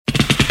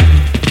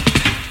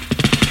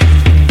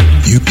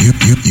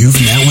You've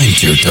now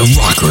entered the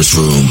Rockers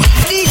Room.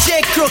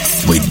 DJ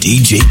Crooks. With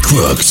DJ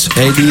Crooks.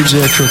 Hey,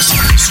 DJ Crooks.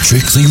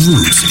 Strictly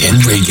roots and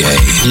reggae.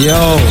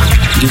 Yo,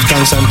 give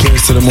thanks and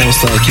praise to the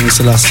Most High King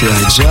Selassie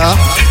Jah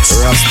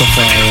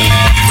Rastafari.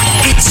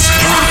 It's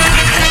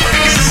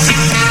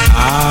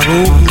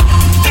R-O-C-K-E-R-S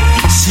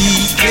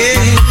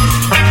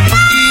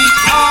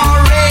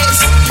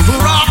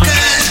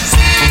Rockers.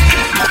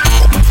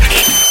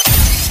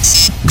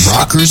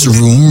 Rockers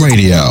Room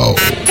Radio.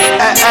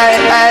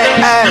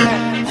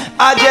 Hey.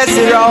 I just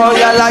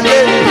royal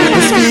again,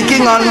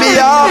 speaking on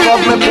behalf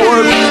of my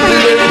poor people.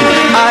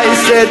 I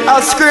said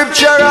a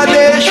scripture a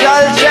day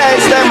shall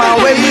chase them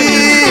away.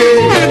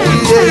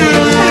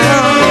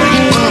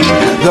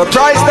 The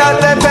price that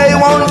they pay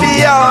won't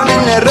be on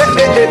in the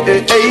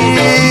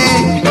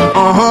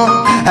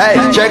Hey,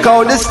 check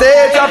out the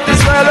state of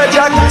this world of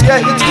Jack.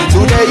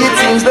 Today it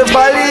seems the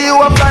value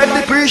of life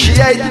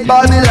depreciate.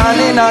 Babylon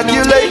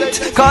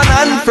inoculate, con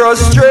and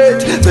frustrate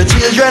the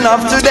children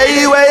of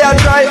today where I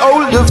try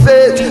hold the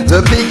faith.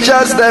 The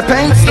pictures they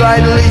paint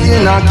slightly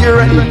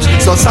inaccurate,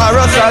 so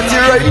sorrow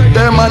saturate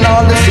them and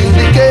all the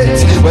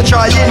syndicates. We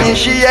try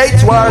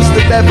initiate wars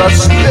to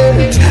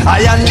devastate.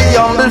 I and the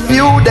humble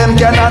few them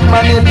cannot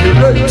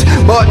manipulate,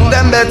 but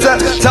them better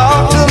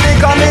talk to me,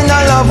 come in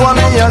and love what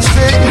me a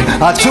sing.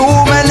 Too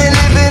many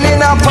living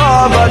in a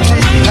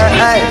poverty.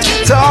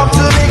 Talk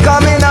to me,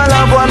 come in and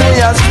love what me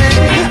a sing.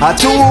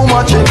 Too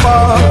much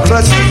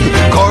hypocrisy.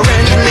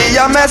 Currently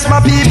I mess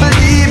my people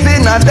deep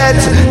in a debt.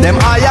 Them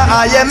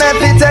IMF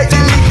take the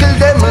little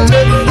them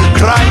left.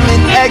 Crime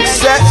in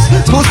excess,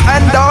 push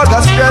and dog a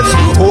stress.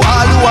 Oh,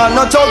 all who are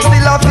not talk still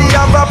have to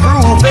have a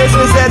proof. Yes,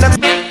 we say them.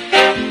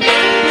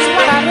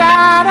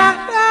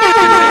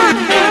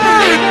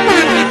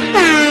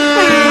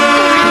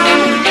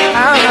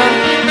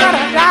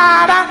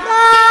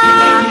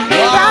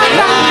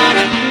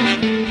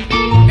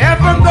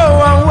 Never go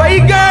away,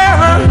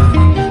 girl.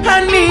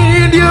 I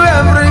need you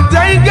every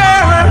day,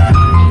 girl.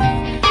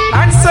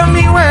 Answer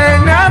me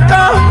when I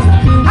come.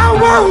 I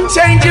won't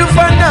change you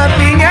for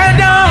nothing at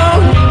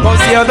all.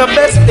 Cause you're the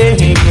best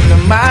thing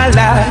in my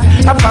life.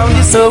 I found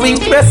you so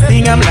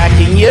interesting, I'm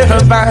liking your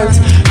vibes.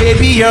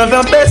 Baby, you're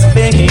the best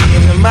thing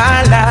in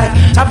my life.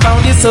 I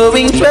found you so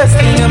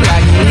interesting, I'm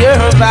liking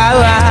your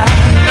vibes.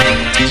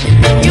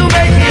 You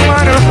make me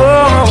wanna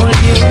hold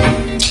you.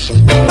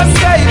 I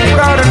say you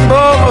proud and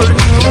bold you.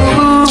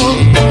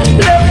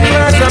 Love you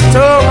as I've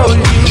told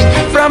you.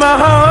 From my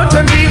heart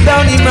and deep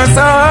down in my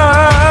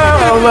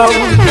soul.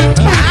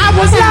 I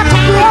was like a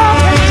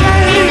broken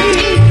chain.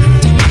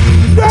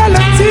 Girl,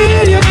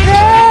 until you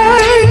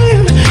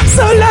came.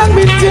 So long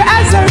with you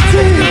as I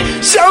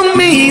did. Show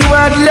me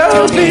what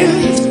love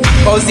is.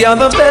 Cause you're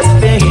the best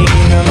thing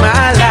in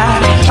my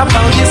life. I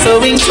found you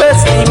so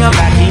interesting, I'm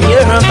liking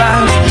your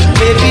vibes.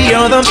 Baby,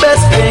 you're the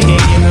best thing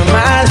in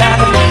my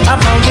life. I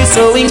found you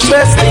so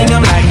interesting,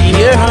 I'm liking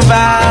your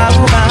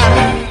vibes.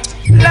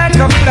 Like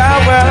a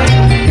flower,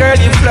 girl,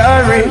 you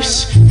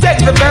flourish. Take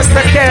the best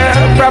of care,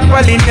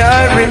 properly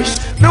nourish.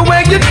 The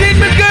way you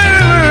treat me,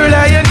 girl,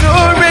 I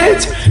adore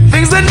it.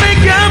 Things that make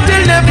you have to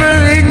never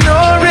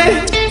ignore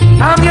it.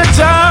 I'm your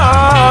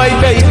joy,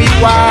 baby,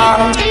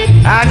 wow.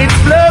 And it's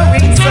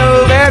flowing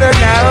so better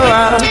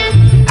now.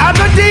 I'm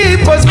the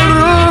deepest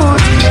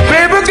root.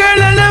 Baby girl,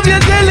 I love you,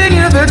 telling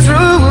you the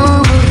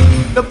truth.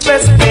 The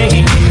best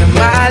thing in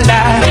my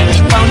life.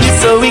 Found you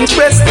so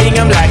interesting,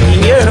 I'm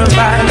liking your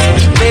vibes.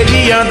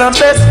 Baby, you're the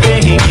best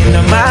thing in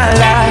my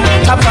life.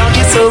 I found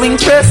you so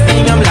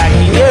interesting, I'm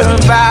liking your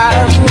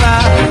vibes.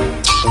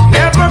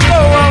 Never go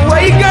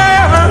away,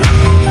 girl.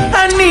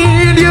 I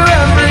need you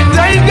every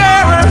day,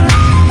 girl.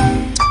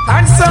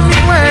 Answer me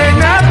when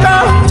I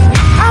come.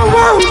 I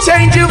won't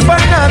change you for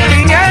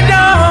nothing at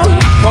all.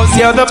 Cause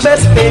you're the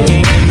best thing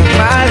in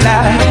my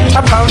life.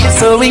 I found you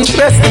so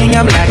interesting,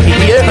 I'm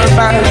liking your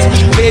vibes.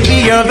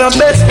 Baby, you're the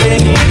best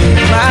thing in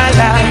my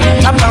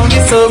life. I found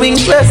you so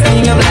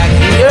interesting, I'm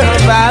liking your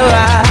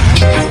vibes.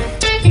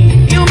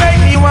 You make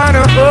me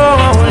wanna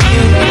hold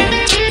you.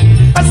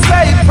 I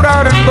say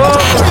proud and bold.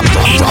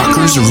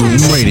 Rockers Room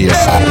Radio.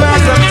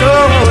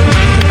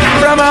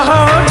 From my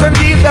heart and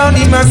deep down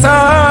in my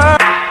soul.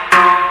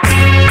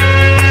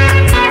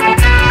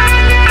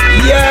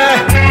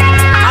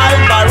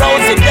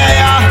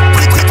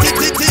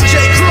 DJ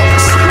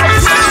Crooks.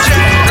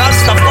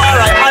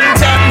 Rastafari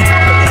anthem.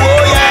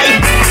 Oh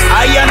yeah.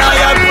 I and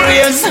I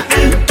praise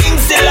King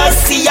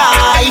Selassie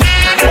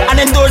and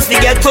endorse the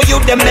ghetto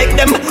youth, them make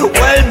them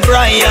well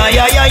bright.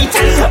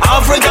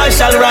 Africa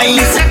shall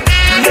rise.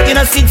 In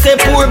a seat say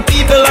poor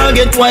people all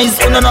get wise.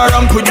 On an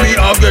ramp with me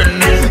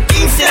again.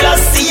 King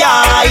Selassie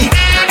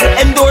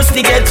endorse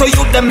the ghetto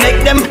youth, them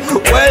make them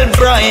well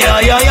bright.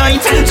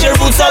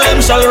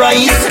 Jerusalem shall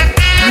rise.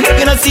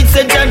 In a seat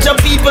say judge of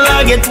people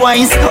I get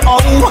wise.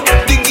 Oh,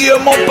 the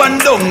game up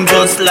and down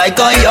just like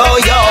a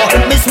yo-yo.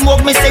 Me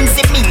smoke me sense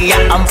me,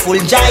 I'm full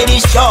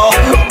jolly show.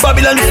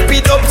 Babylon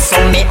speed up,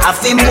 so me have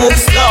to move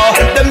slow.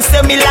 Them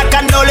say me lack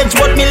a knowledge,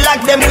 but me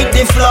lack them with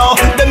the flow.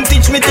 Them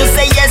teach me to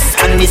say yes,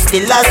 and me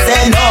still a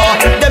say no.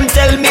 Them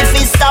tell me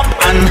fi stop,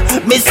 and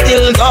me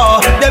still go.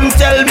 Them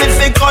tell me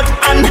fi cut,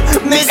 and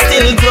me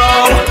still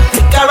grow.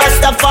 The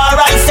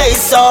Rastafari say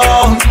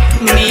so.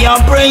 Me a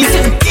praise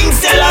King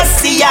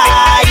Selassie,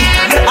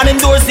 and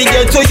endorse the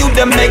girl to you.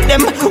 Them make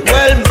them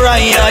well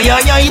bright.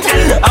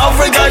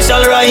 Africa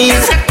shall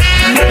rise.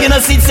 You know,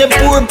 see, say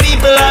poor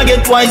people I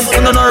get twice.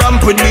 You know, no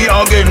ramp with me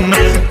again.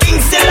 King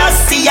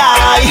Selassie,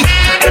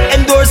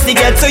 endorse the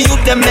girl to you.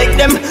 Them make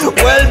them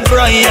well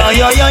bright.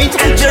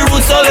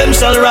 Jerusalem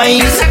shall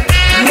rise.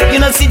 You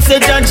know, see, say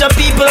judge of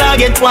people I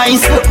get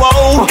twice.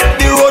 Wow,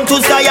 the road to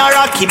Zion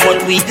rocky,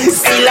 but we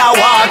still a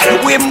walk.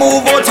 We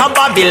move out of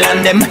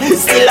Babylon, them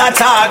still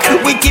attack.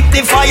 We keep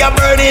the fire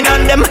burning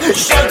on them,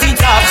 shut it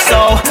off.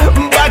 So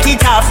back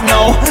it off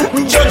now,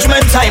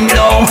 judgment time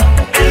now.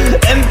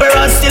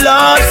 Emperor still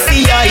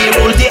see I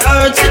rule the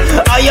earth.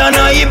 I and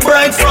I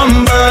bright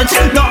from birth.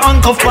 No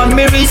handcuff on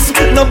me wrist,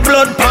 no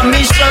blood on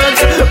me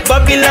shirt.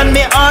 Babylon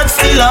me heart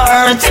still a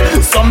hurt.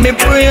 So me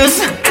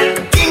praise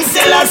King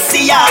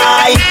Selassie,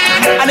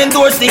 and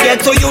endorse the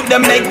ghetto youth,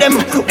 them make them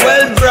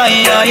well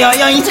bright.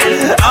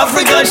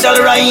 Africa shall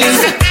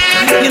rise.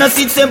 You know,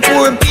 see some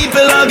poor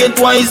people I get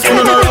wise. You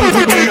know, run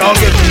with me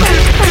again.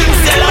 King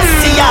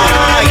Selassie,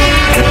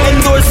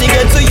 endorse the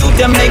ghetto youth,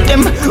 them make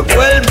them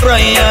well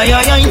bright.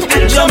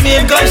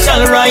 Jamaica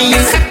shall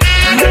rise.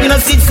 You know,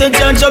 see the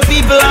judge of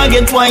people I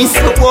get twice.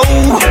 Whoa,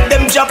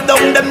 them drop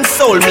down them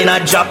soul, me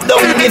not drop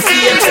down me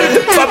feet.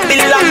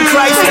 Babylon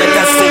Christ, let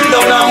us sit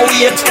down and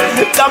wait.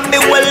 Got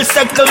me well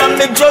settled and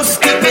me just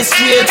keep me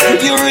straight.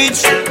 You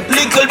reach,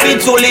 little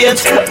bit too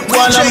late.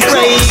 Wanna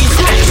praise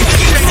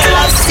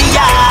Selassie,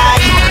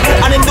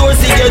 and endorse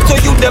the girl to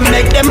you, them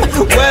make them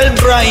well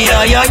bright.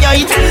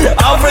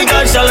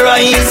 Africa shall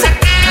rise.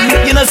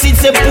 You know, see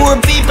the poor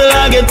people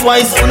I get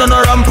twice. You know,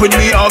 no ramp with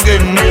me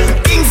again.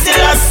 King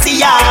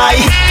Selassie,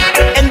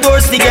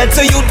 endorse the girl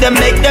to you, them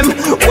make them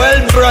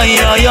well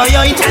bright.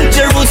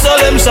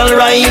 Jerusalem shall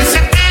rise.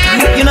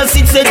 You know,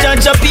 see the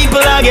judge of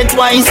people I get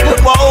twice.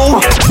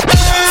 Wow.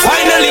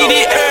 Finally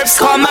the herbs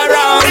come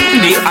around.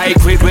 The I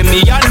quit with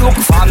me and look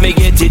for me,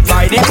 get it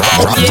by the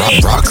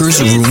Rockers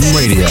Room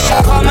Radio.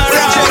 Come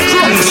around,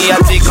 me a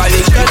take a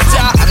little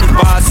jar and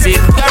pass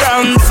it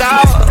around. So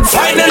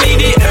finally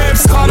the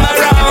herbs come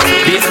around.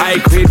 The I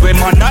quit with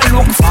man and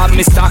look for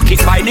me, stock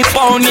it by the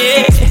pound,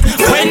 yeah.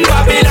 When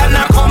Babylon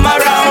a come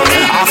around,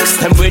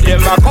 ask them where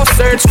them a go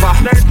search for.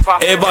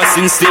 Ever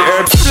since the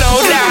herbs slow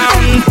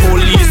down,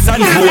 police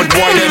and road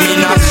boy them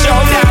in a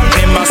showdown.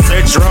 Them a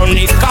search round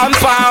the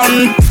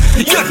compound.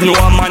 You know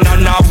a man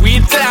and a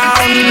weed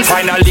clown.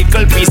 Find a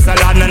little piece of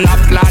land and a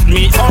plant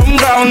me on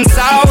ground.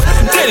 So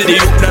tell the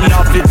youth them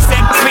not fit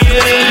set pill.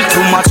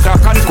 Too much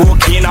crack and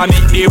cocaine I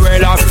make the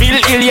world a feel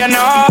ill, you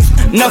know.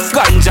 Enough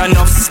ganja,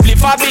 enough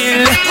spliff a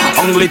bill.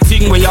 Only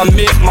thing where you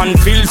make man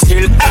feel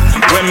chill.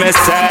 When me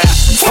say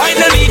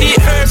finally the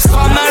herbs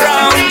come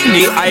around.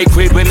 The I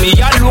quit when me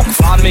a look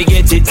for me,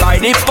 get it by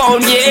the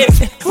pound, yeah.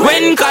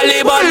 When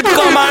Caliban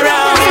come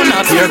around,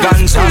 up your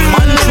ganja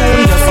man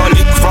tune, just a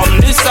lick from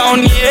the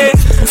sound, yeah.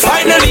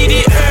 Finally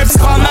the herbs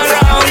come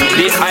around.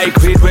 The I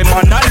quit when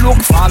man a look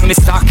for me,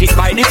 stock it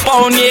by the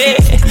pound, yeah.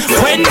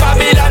 When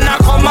Babylon a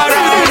come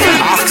around,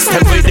 ask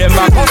them where them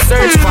a go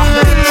search for.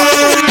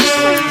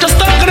 Just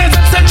organize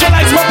and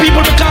centralize my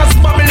people because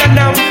Babylon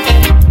now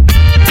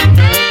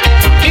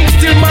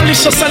instill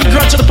malicious and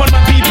grudge upon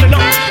my people, you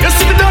know. You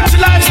see the dirty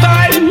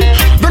lifestyle,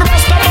 the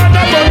Rastaman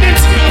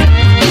abundance.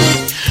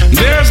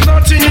 There's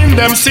nothing in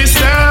them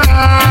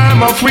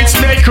system of which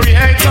they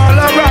create all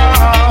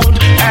around.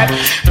 And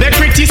they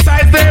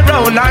criticize their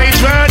own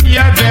hydrant,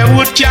 yeah, they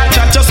would catch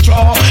at a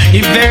straw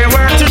if they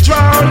were to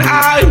drown.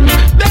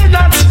 They're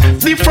not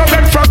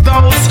different from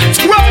those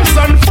scribes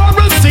and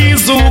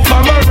Pharisees who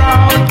come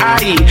around.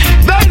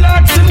 They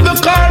lurks in the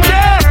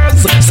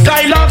corners,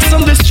 skylarks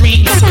on the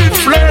streets,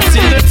 flirts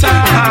in the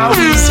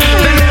towns.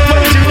 They never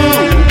do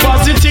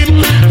positive.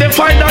 They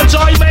find a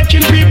joy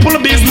making people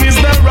business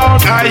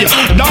around.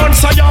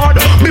 Dance a yard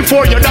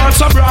before you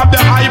dance abroad.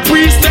 The high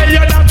priest tell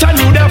you that I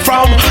knew them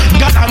from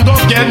God and go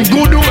get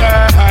good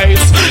ways.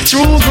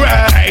 True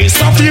grace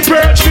of the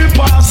birch we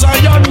pass a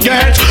young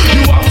gate.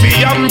 You have the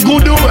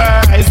good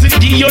ways, it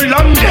give you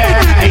long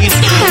days.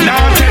 Now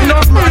take no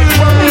right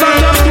from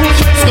none of two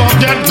face. Go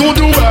get good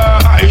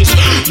ways,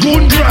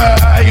 good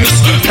grace.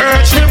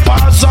 Birch we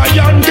pass a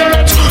young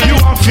gate.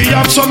 You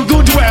have some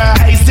good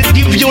ways, it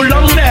give you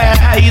long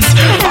days.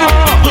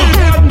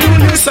 What do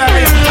you say?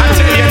 I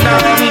tell you now,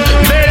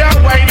 they are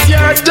wait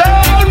your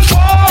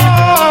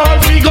downfall.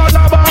 We got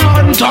a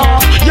hunter.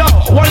 Yo,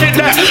 what is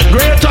that?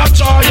 Greater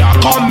joy, you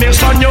come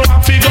miss on your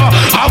figure.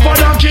 Have a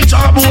kitchen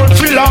board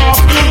fill up.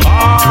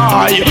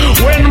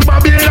 When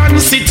Babylon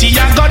City,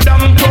 I got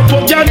them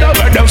propaganda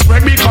where them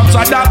spread becomes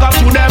a dagger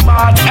to them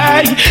heart.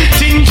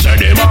 Things say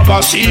them have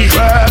a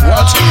secret.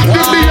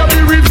 The baby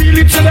reveal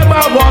it to them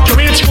I walk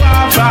rich.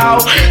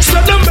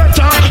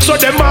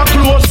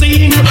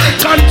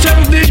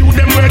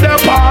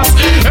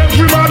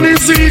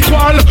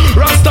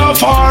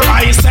 Rastafari,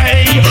 I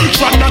say,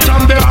 try not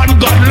on the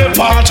ungodly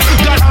part.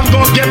 Gotta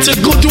go get a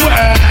good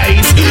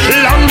ways.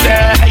 Long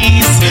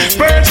days,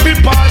 birds be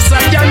pass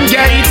at young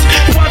gates.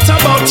 What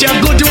about your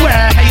good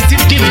ways?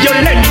 It give you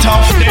length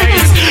of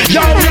days.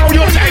 Yo,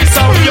 you taste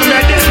out your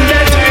medicine,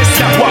 they taste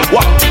that.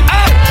 What?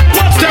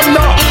 What's them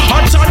now?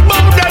 I thought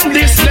about them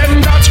this,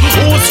 them that.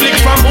 Who slick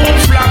from who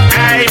flap,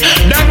 aye.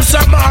 Them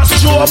some ass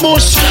through a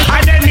bush.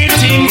 And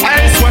anything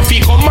else when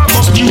we come and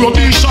bust the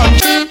rubbish on.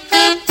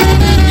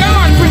 Yeah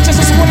man, preachers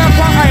just wanna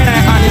put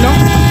iron, you know.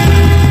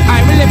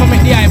 I will never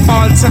make the eye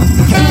fall.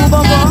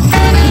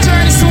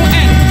 Journey soon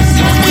end.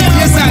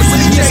 Yes, I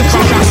see. Yes,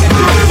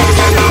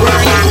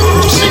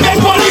 she get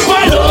money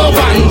for love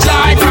and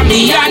joy from the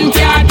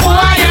Yankee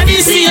boy. And the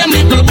same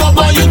little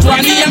bubble you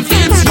 20 and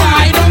fits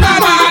right on the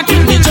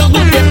market. Me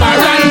juggle paper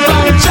and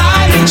pop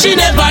child. She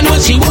never know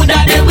she woulda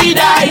then we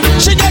die.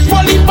 She get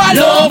money for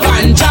love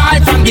and joy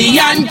from the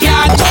Yankee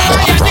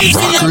boy. And the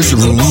Rockers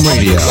Room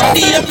Radio.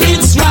 same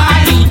fits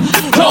right.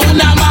 Round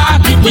the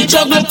market we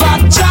juggle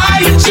pop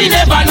child. She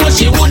never know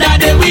she woulda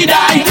then we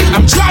die.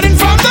 I'm trotting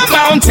from the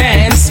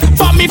mountains.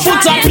 For me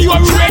foot up pure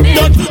red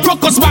nut.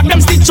 Crocus back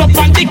them stitch up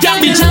and the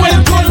cabbage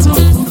well cut.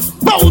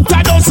 Bout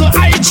a dozen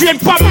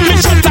hydrate pop me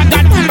shut a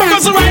gun.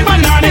 Because the right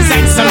bananas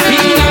and some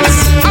peanuts.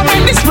 And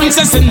when this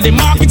princess in the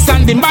market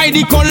standing by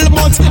the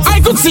culvert, I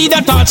could see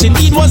that all she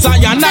need was I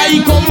and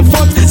I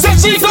comfort. Said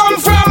she come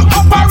from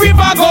upper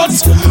river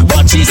guts,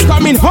 but she's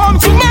coming home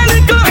to my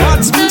little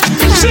hut.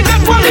 She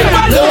got one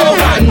liver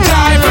love and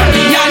joy from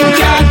the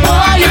Yankee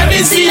boy. And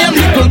the same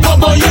little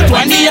bubble you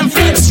 20 and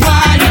fits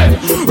right.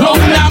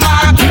 Round the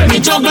market me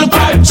juggle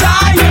pop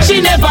joy. She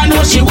never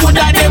know she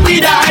woulda then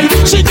we die.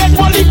 She get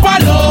one liver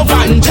love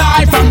and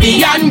joy from the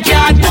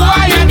Yankee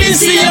boy. And the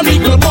same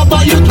little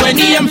bubble you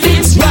 20 and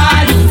fits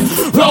right.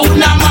 Round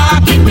the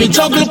market me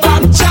juggle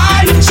pop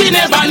joy. She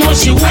never know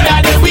she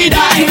woulda then we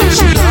die.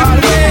 She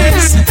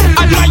always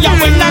admire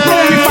when I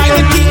glorify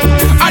the king.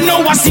 I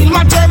know I see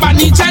my turban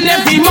each and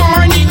every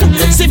morning,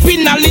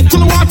 sipping a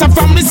little water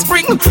from the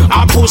spring.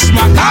 I push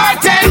my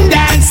cart and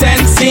dance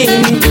and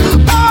sing.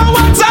 Oh,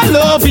 what a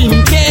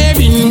loving,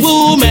 caring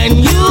woman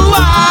you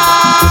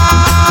are,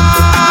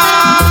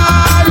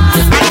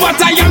 and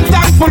what I am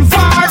thankful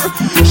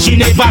for. She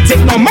never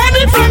take no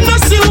money from no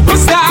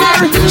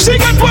superstar. She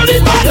got bully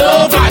for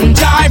love and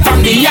joy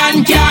from the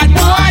Yankee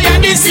boy.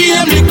 And the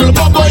same little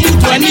bubble you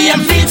 20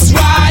 and fits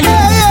right.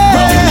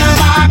 Round the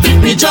market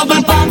me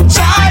juggle pop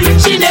child.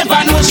 She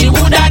never know she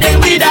woulda then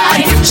we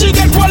die. She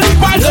get bully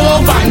for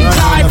love and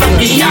joy from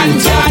the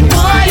Yankee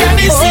boy. And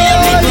the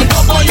same little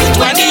bubble you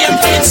 20 and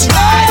fits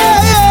right.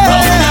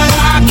 Round the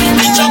market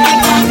me juggle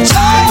pop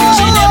child.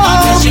 She never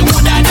know she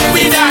woulda then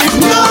we die.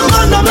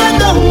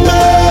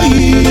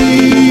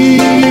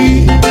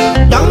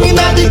 Down in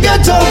the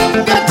ghetto,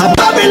 a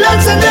Babylon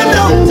send them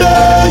down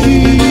there.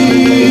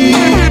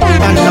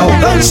 And now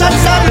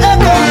gunshots are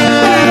echo.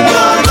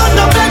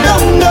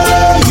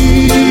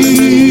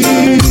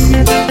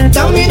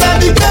 Down in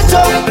the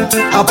ghetto,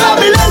 a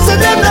Babylon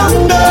send them down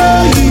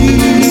there.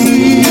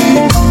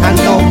 And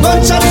now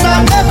gunshots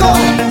are echo.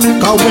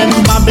 Cause when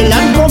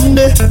Babylon come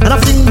there, and I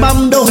think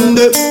bam down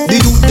there, the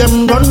youth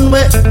them run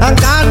way and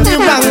can't be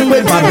wrong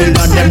with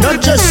Babylon. Them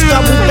not just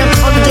stop with them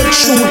 100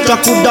 shooter,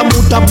 coulda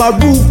muta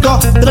baruka.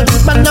 They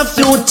keep on the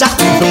future,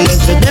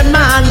 influence with them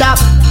hand up.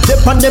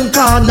 Dip on them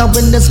corner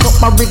when they smoke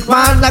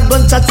marijuana.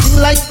 Gunshots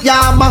sing like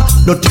Yama.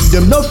 No think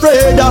them no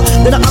afraid.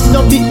 They don't have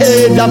no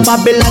behavior.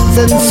 Babylon's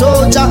and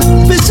soldier.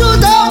 We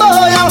shoot the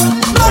boy out.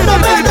 Run the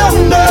bed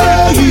down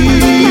there.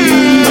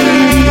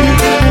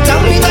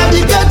 Down in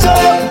the ghetto,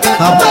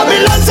 a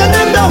Babylon's and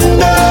them down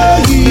there.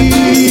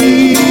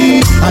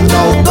 And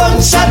now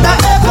gunshot a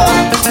echo.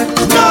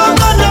 No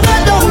man no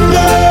bed down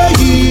there.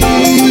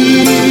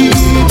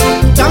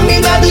 Down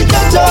in the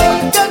ghetto,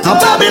 a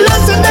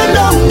Babylon's and them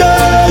down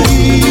there.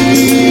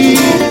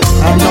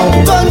 And now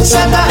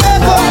gunshot a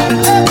echo.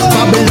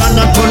 Babylon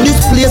a turn this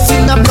place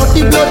in a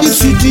bloody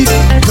city.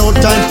 No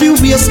time for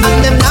waste and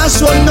them not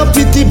show no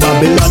pity.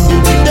 Babylon do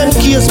with them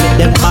case, make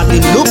them body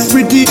look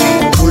pretty.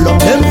 Pull up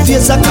them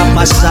face a cap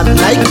a shot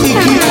like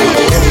Mickey.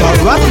 Never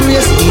rat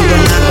race,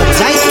 even not a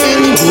tight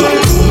any. Good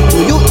to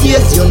you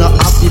ears, you not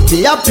have to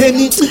pay a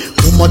penny.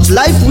 Too much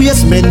life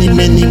waste, many.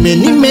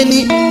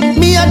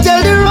 Me a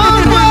tell the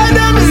wrong boy,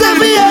 them say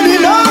me and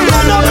it don't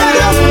run up and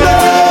up.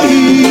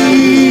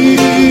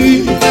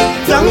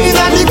 Down in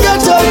the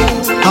ghetto,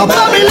 a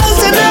Babylon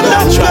say them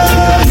don't try.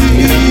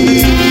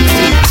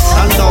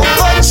 And no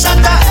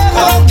gunshot a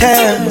echo.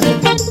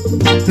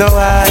 No,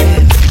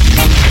 I've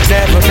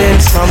never been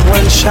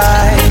someone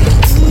shy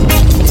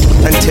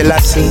until I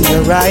seen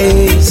your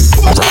eyes.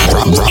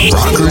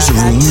 Rockers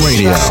Room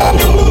Radio.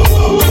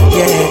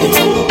 Yeah.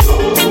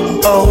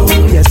 Oh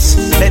yes,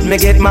 let me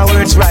get my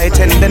words right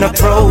and then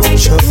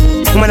approach you.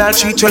 When I'll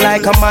treat you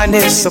like a man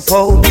is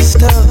supposed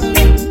to.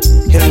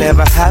 You'll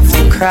never have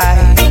to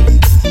cry.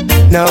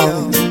 No,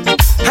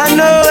 I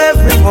know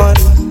everyone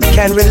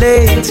can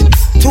relate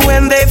to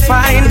when they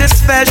find a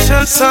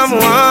special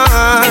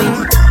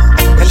someone.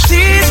 And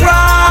she's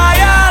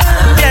royal,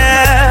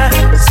 yeah,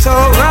 so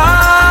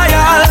royal.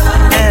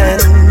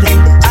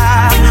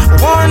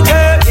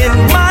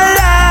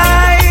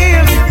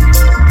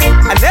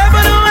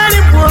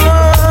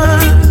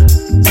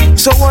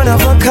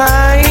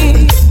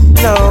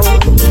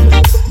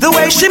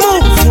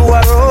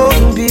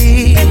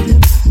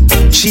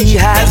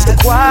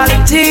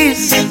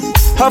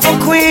 of a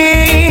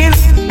queen.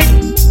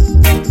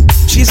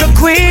 She's a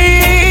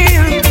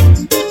queen.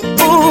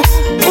 Ooh,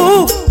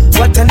 ooh,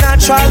 what a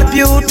natural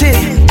beauty.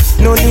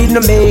 No need no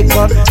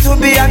makeup to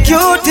be a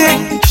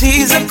cutie.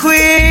 She's a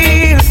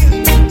queen.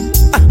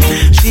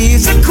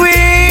 She's a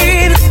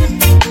queen.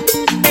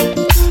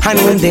 And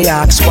when they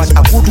ask what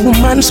a good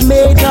woman's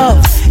made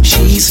of,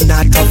 she's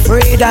not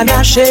afraid and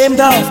ashamed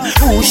of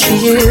who she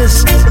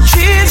is.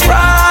 She's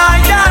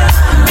royal,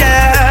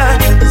 yeah,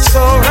 so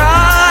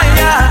royal.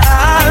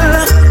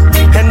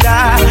 And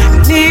I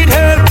need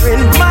her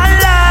in my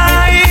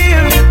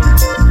life.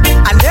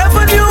 I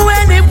never knew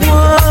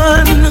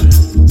anyone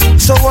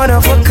so one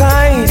of a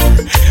kind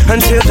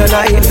until the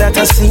night that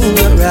I seen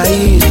her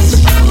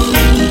eyes.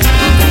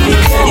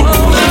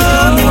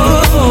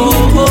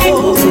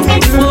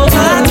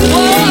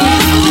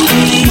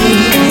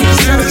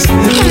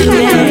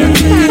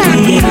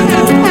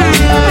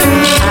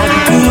 I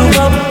grew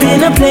up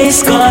in a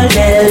place called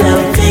La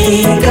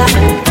Vega.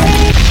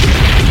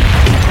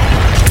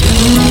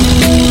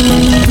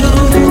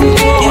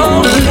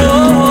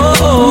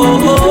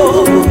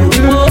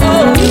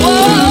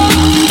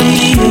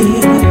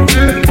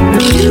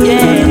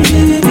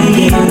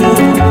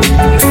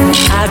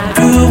 I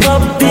grew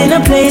up in a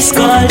place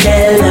called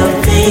La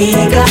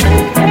Vega.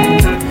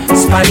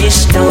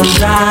 Spanish town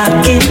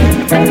rocking,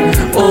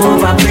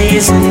 over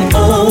blazing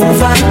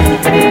over.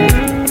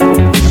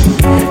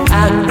 I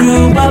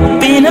grew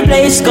up in a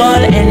place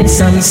called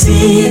Ensom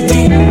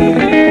City.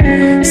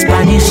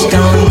 Spanish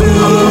town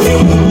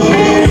grooving,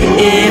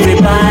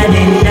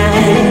 everybody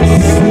nice.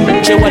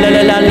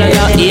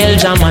 El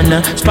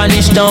Jaman,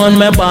 Spanish town,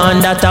 me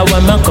born, that's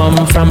where me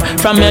come from.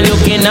 From me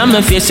looking at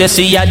me face, you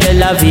see a De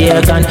La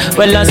Vegan.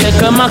 Well, I say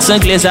Max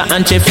and Glazer,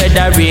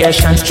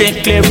 Anti-Federation.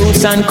 Strictly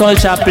roots and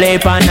culture, play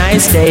for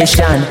nice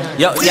station.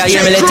 Yo, yeah,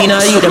 me Latino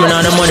youth, them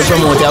on the money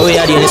promoter. We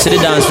are the to the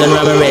dance, done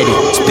rubber ready.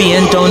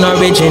 Spain town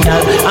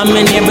original. I'm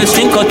in neighbors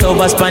drink out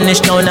over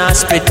Spanish town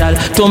hospital.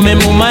 To me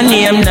mama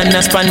name,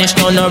 Nana Spanish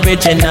town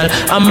original.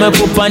 I'm a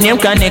papa name,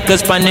 Kaneka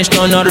Spanish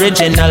town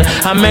original.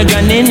 I'm a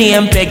granny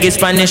name, Peggy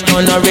Spanish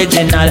town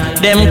original.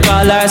 Them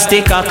call her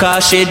sticker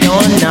cause she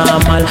don't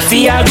normal. For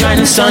your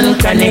grandson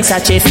connect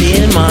such a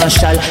field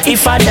marshal.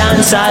 If I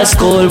dance all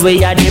school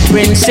we are the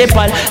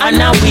principal. And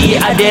now we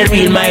are the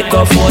real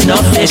microphone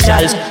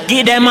officials.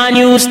 Give them a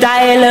new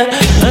style.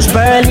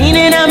 Sperling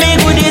in a me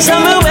goodies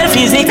and me well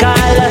physical.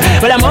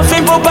 Well I'm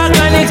offering Papa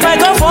Connect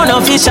microphone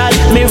official.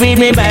 Me read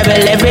me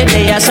Bible every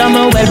day. Some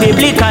well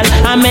biblical.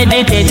 I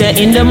meditate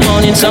in the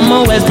morning. Some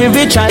well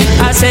spiritual.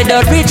 I said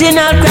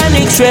original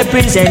Chronics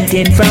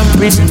representing from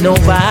prison over.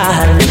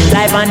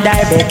 Live and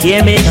direct,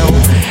 hear me now.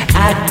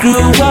 I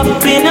grew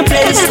up in a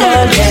place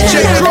called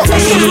La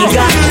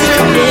Vega.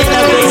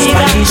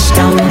 Spanish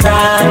town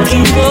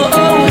rocking,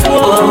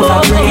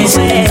 over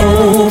blazing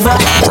over.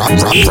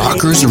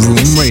 Rockers Room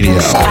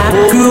Radio. I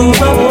grew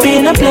up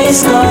in a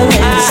place called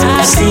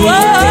Ensom City.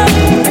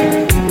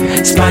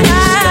 Spanish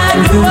town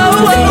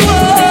grooving,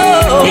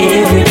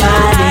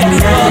 everybody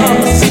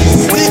knows.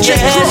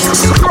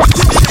 Yes.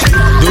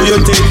 Do you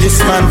take this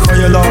man for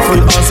your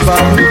lawful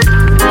husband?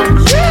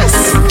 Yes,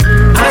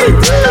 I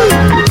do.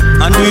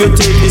 And do you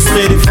take this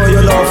lady for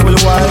your lawful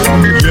wife?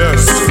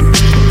 Yes,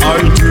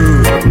 I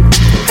do.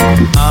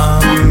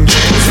 I'm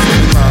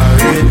getting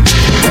married in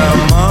the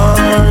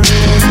morning.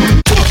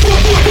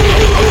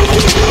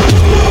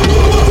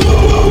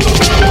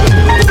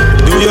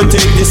 Do you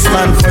take this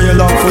man for your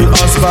lawful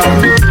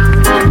husband?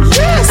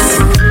 Yes,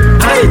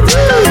 I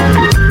do.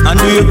 And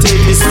do you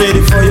take this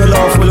lady for your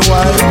lawful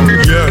wife?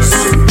 Yes,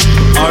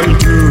 I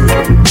do.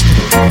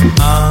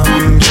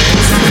 I'm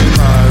getting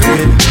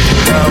married in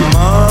the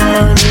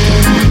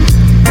morning.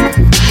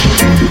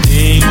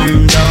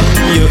 Ding dong,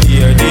 you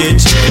hear the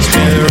church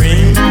bell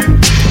ring.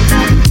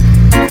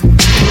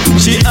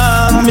 She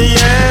had me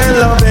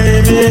yellow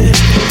baby,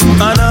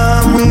 and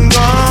I'm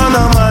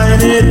gonna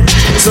mind it.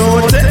 So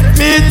take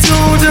me to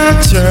the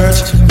church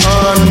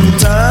on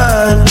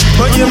time.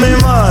 But you me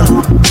man,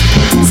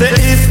 say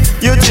if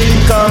you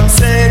think I'm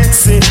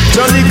sexy,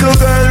 your little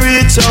girl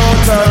reach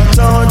out and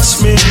touch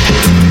me.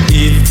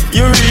 If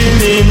you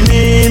really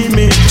need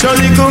me, your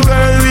little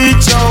girl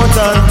reach out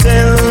and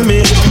tell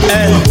me,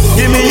 hey,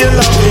 give me your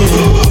loving,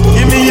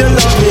 give me your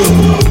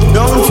loving.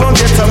 Don't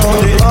forget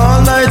about the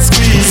all night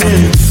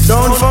squeezing.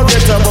 Don't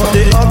forget about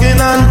the hugging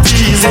and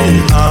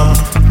teasing. I'm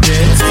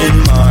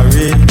getting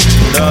married in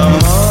the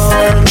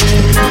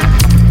morning.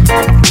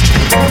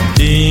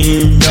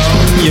 Ding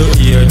dong, you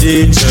hear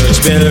the church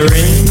bell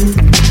ring.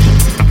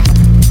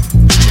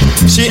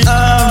 She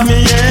have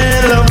me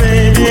yellow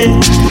baby,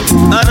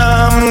 and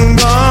I'm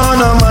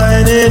gonna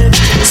mind it.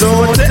 So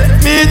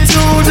take me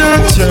to the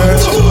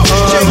church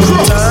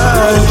on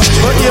time.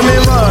 But give me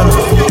man,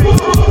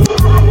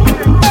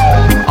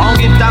 I'll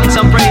give thanks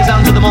and praise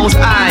unto the Most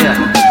High,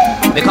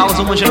 because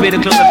so much should be the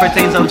close that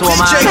pertains unto a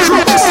man.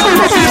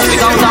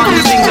 Because all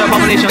these things are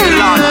abomination to the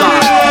Lord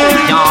God.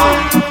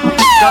 Yeah.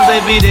 Cause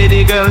every day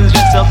the girls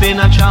dress up in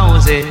a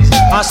trousers.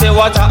 I say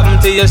what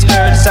happened to your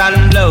skirts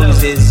and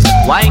blouses?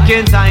 Why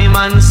can't I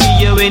man see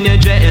you in your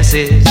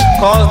dresses?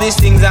 Cause these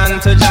things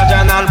unto judge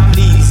and all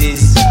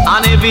pleases.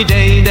 And every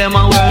day them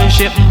a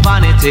worship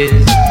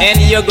vanities. And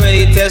your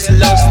greatest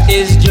lust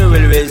is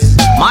jewelries.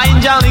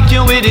 Mind jolly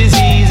cute with is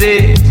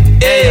easy.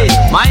 Hey,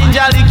 mind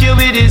jolly cute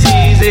with is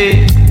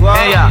easy. Wow.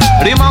 Hey,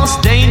 the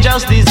most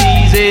dangerous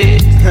disease.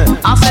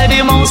 I said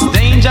the most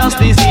dangerous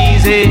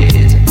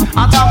disease.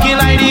 I'm talking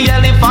like the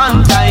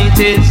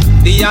elephantitis.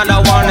 The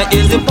other one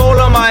is the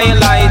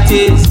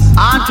polomyelitis.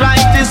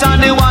 Arthritis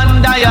and the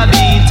one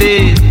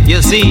diabetes.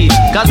 You see,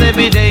 cause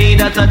every day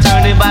that I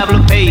turn the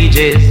Bible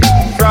pages.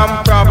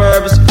 From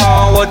Proverbs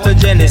forward to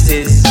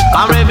Genesis.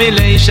 From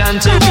Revelation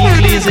to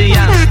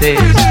Ecclesiastes.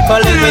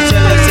 But let me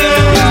tell you, say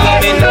the wisdom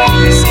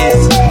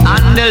increases.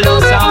 And the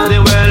loss of the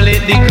world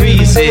it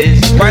decreases.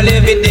 While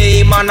every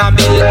day man a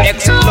build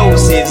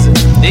explosives.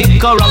 The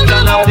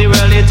corruption of the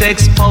world it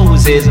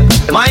exposes.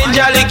 Mind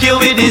jolly kill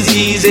with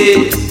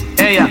diseases.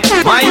 Hey,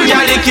 mind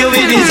jolly kill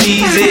with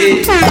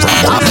diseases.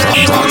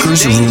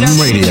 Rockers Room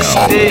Radio.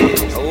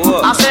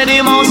 I said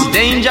the most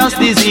dangerous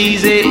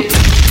disease.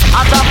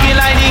 I'm talking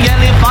like the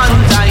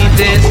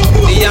elephantitis.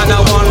 The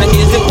other one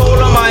is the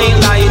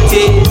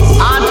polomyelitis.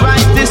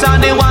 Arthritis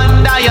and the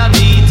one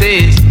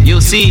diabetes. You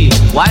see,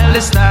 while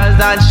the stars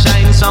that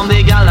shine from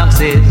the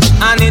galaxies,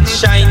 and it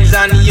shines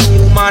on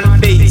human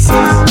faces.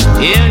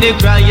 Hear the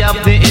cry of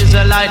the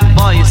Israelite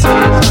voices,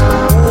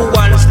 who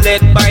once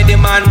led by the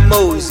man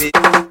Moses.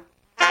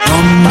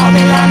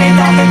 Babylon is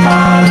on the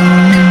call.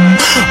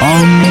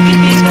 Make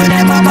it easy for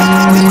them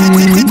about.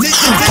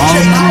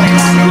 Babylon is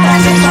on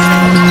the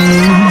call.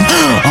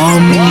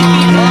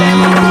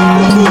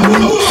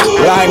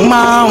 Like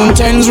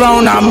mountains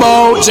round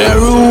about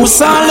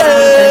Jerusalem.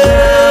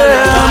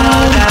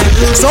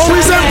 So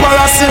is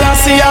Emperor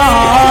Selassie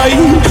high.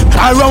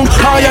 Around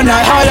higher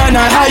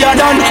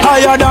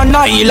than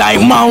I.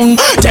 Like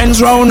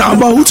mountains round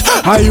about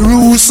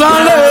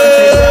Jerusalem.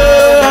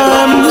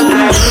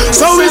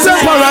 So is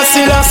Emperor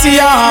Selassie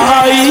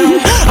high.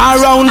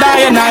 Around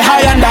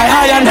higher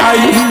than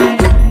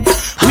I.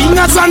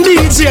 Wingers and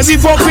DJs,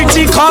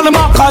 hypocritical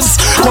mockers.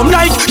 Come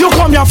like you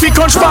come here fi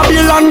crunch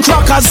Babylon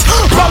crackers.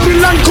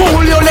 Babylon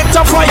cool, you let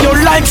her fry you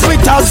like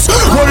fritters.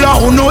 Roll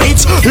on, no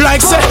it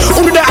like say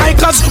under the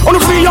hikers. On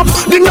free up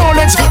the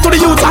knowledge to the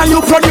youth and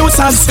you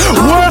producers.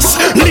 Worse,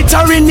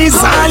 littering is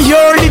all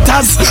your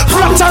litters.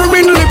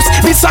 Flattering lips,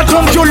 this a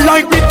drunk you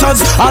like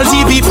bitters. All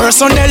TV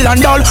personnel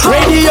and all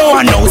radio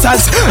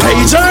announcers. Hey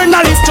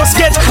journalists, just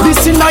get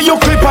this in your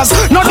clippers.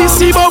 Not this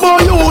bobo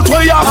youth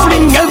where you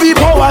fling heavy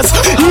powers.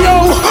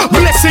 Yo,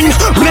 blessing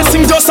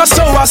just a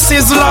show us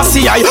his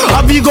Selassie. I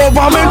a big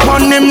government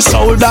on him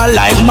shoulder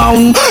like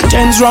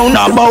mountains round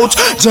about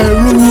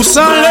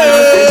Jerusalem.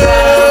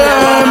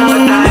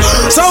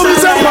 So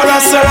is Emperor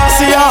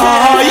Selassie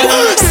high,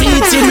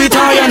 seated with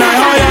high and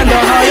high.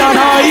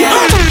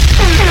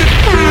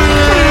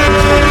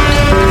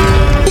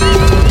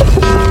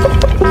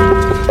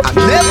 I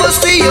never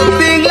see a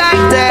thing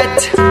like that.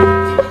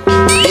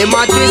 They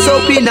might dress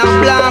up in a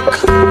black.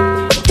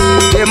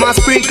 They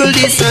must sprinkle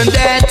this and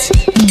that.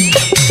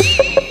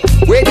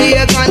 Where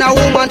the kind of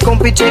woman come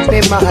to check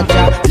me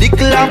matter.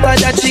 Little after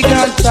that she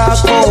can't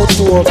talk out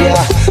over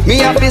ya. Me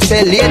have to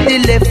say lady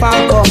left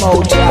and come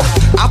out ya.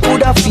 I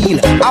could have feel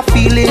our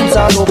feelings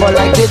all over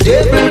like the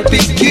devil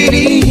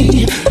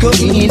bikini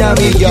coming in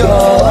me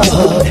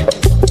yard.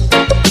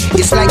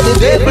 It's like the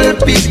devil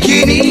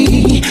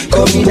bikini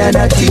coming in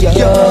the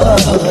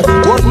yard.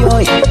 Oh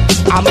boy,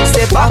 I'm going to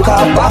say back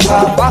up. Back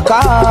up.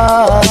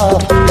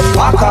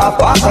 Back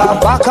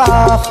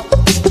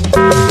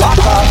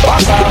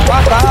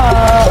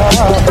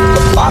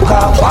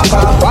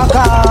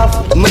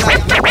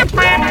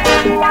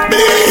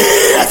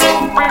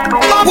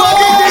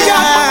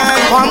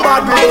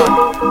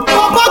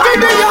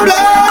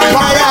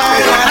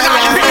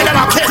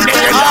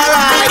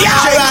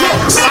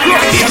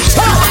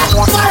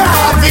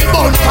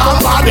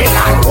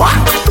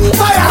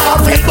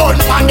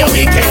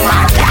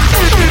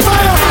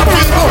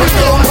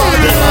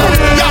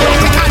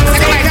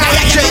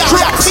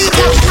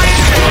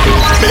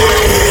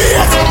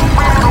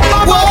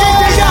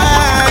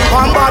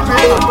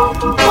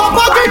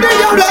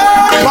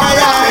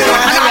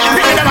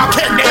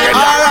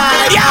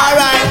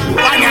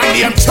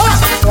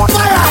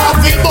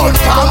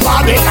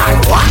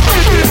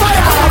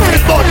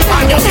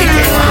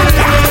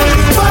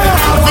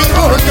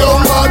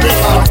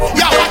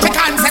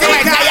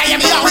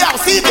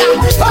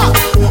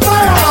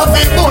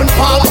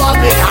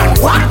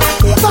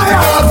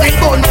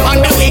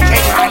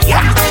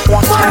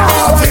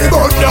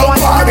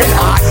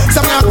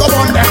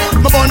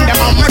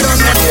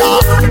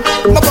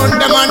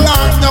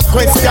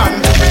question.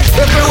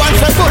 Everyone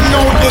say burn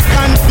out the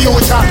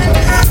confusion.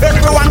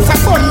 Everyone say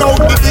burn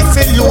out the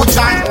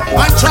disillusion.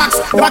 On tracks,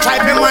 watch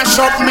I be mash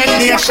up my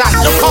nation.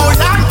 Look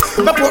hold on,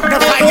 me put the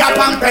fire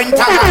on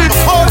Pentagon.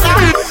 Hold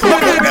on, me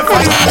put the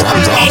fire on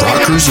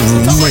Rockers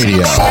Room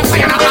Radio. I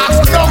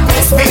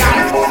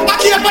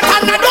can't but I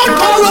don't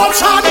go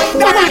corruption.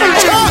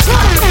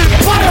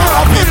 Fire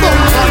up people.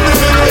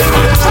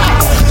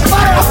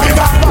 Fire up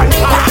people.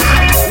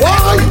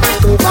 Why?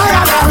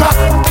 Fire up.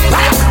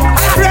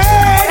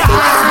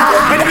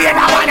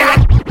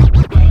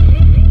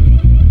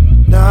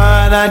 Na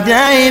na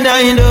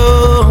do.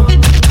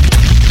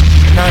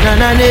 Na na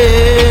na ne.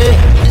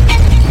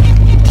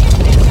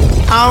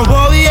 I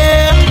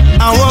warrior.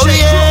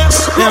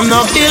 Them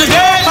no kill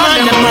great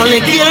man, them only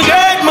kill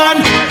great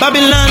man.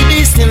 Babylon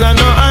be still a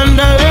no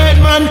underrated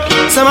man.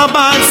 Some a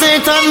bad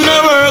Satan no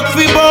work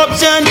for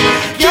option.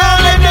 Can't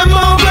let them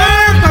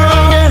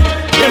overcome.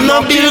 Them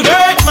no kill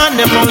great man,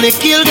 them only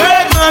kill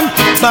great man.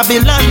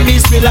 Babylon be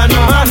still a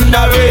no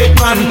underrated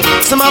man.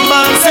 Some a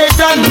bad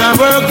Satan no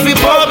work for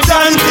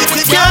option.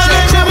 Can't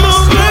let them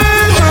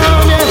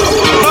overcome.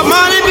 But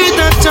money be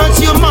the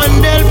church, you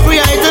Mandel free,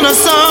 I don't know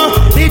so.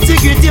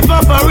 Integrity,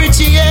 Papa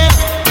Richie, yeah.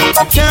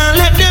 Can't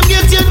let them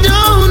get you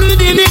down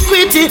with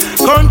iniquity.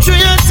 Country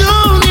and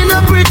town in a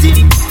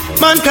pretty.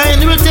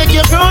 Mankind will take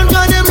your crown,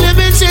 cause them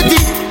living shitty.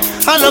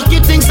 I lucky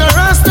things are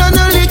rasta and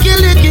a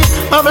licky.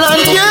 Babylon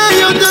can't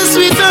you the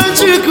sweet and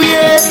trick,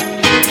 yeah.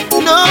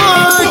 No,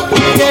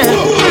 yeah.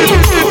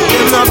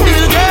 Them not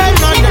feel great,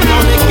 man, them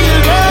only kill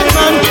great,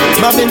 man.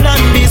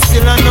 Babylon be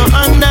still a no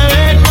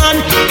underrated, man.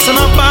 Some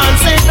of bad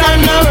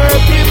Satan no work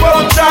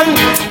devotion.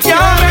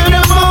 Can't let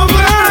them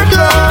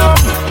overcome.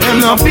 Them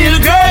no feel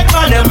great,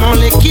 man, them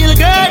only kill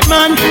great,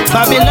 man.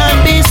 Babylon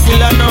be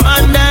still a no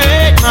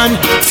underrated, man.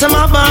 Some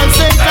of bad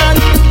Satan,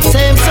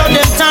 same so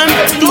them time.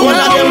 All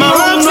of them are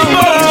work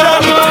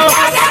devotion.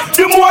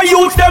 The more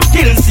youth them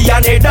kill, see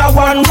another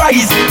one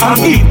rise. And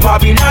keep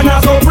Babylon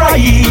as a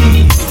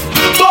rise.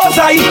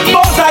 Bozai,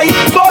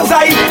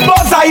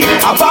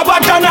 a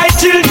Babatanai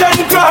children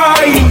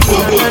cry.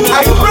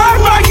 I pray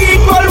my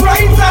equal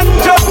rights and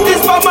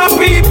justice for my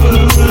people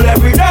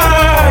every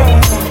day.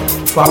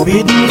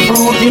 Forbidden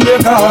fruit in the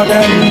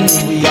garden,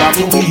 we have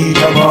to weed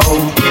them out.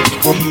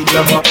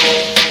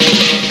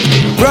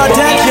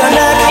 Protect your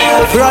neck,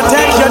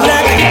 protect your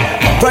neck,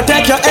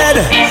 protect your head,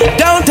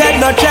 don't take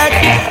no check.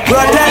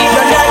 Protect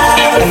your neck,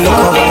 and look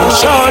over your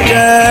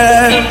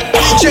shoulder.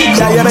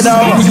 Yeah, hear me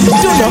now.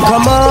 Do not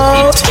come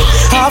out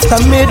after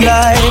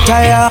midnight.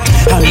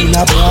 And in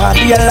a broad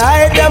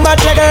daylight, them a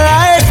take a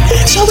life.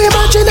 So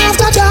imagine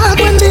after dark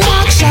when the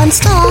action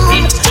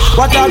starts.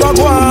 What I don't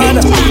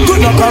want, do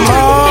not come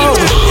out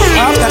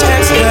after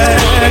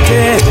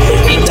X-30.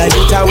 And the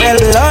youth are well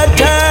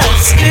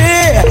bloodthirsty.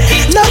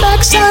 No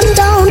action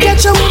down,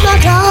 get your mother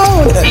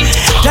down.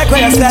 Take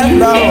care of yourself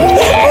now.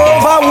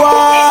 Over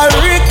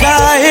Warwick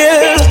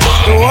Hill,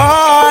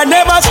 war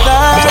never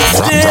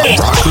stands still.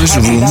 Rockers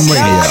Room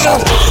Radio.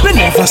 We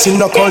never seen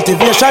no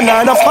cultivation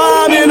or no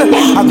farming.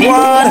 I go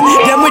on,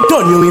 then we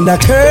done you in the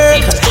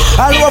kirk.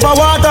 All over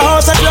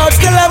Waterhouse and clouds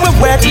still have we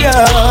wet,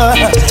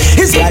 yeah.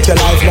 It's like your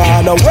life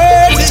now, no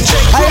wait.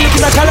 I look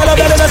in the color of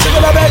the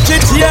singing of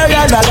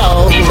vegetarian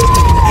alone.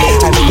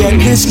 And get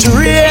this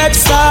straight,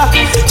 sir.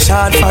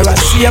 Chant for a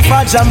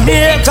safer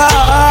Jamaica.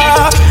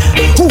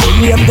 Who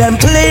name them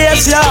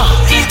place, yeah.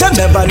 Them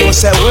never know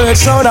say words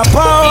sound of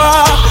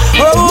power.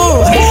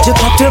 Oh, you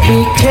got to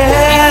be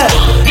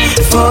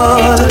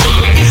careful.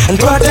 And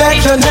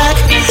protect your neck,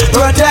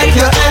 protect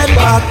your head,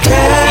 but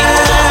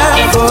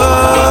careful.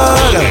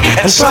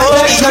 And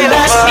protect your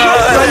neck,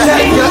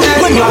 protect your head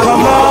when you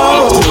come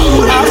out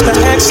after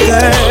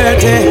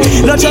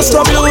X-30. Not just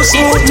a blue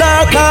suit,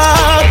 nor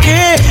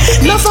khaki.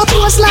 No for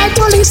post like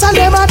police and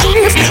them a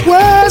thief.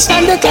 Worse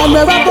than the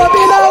camera up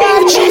in a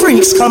white sheet.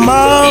 Freaks come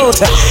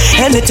out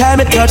anytime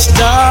it touch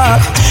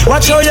dark.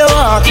 Watch how you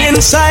walk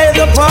inside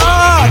the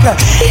park.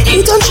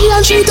 Eat on tree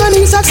and treat on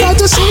his outside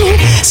to see.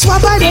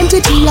 Swap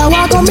identity, I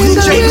walk on in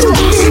the ring.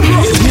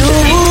 You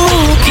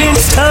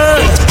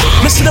Kingston,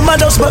 me see the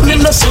madhouse but me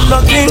no see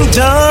no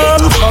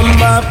kingdom for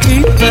my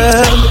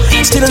people.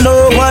 Still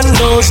no one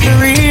knows the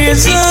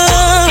reason.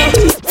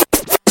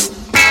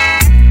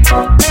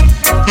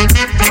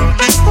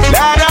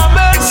 Lord of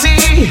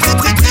mercy,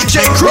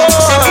 DJ Cross.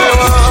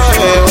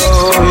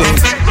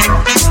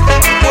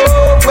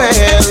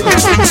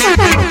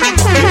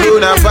 You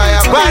not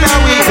fire, but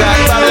we got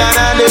Babylon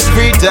and the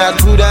street that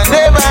could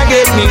never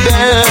get me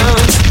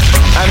down.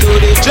 I know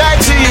they try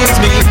to use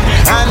me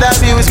and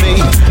abuse me.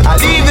 I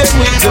leave them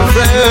with the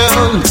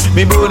frown.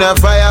 Me burn a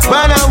fire,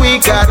 but we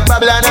got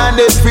Babylon and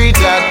the street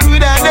that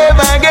could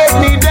never get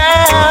me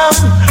down.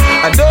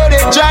 I know they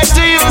try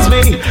to use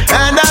me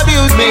and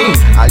abuse me.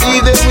 I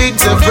leave them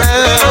with the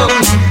frown.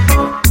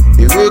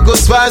 The work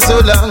goes for so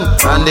long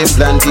on the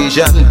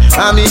plantation,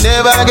 and me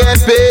never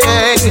get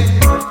paid.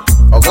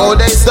 Although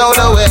they stole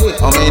away,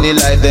 how many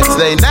lives them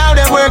slay? Now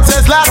them work to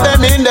slap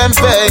them in them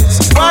face.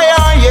 Why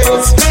are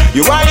yes?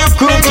 You are your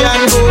crew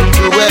can go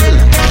too well.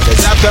 Cause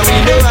after we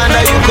know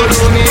under you could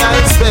do me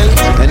and spell.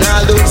 And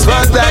all those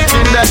fun that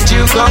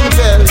you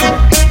compel.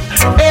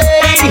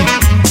 Hey!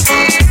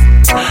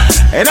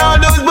 And all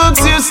those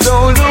books you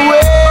stole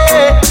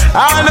away,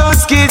 all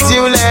those kids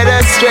you led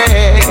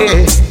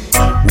astray.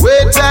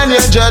 Wait on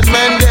your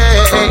judgment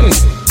day.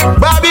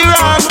 Bobby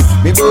Ram,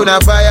 me burn a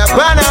fire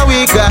pan a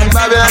week and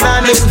Babylon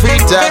and the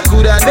fitter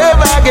coulda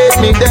never get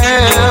me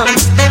down.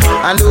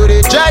 And though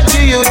they try to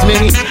use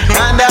me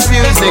and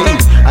abuse me,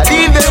 I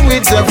leave them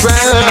with a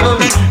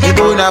frown. Me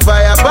burn a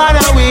fire pan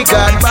a week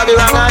and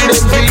Babylon and the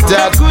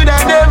fitter coulda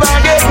never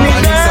get me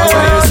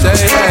down.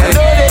 And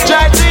though they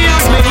try to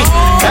use me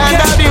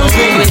and abuse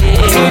me.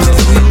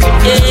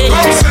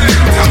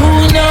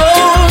 Who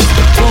knows?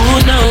 Who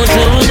knows?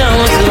 Who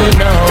knows? Who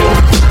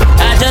knows?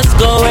 I just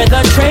go where the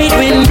trade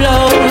wind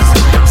blows,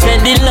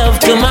 sending love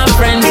to my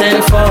friends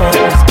and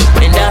foes.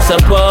 And I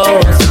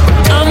suppose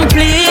I'm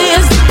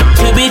pleased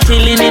to be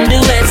chilling in the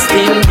West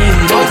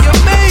Indies.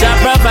 I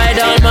provide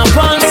all my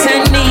wants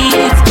and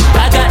needs.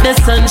 I got the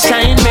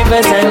sunshine,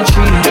 rivers and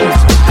trees.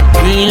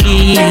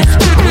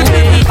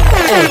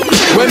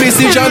 When me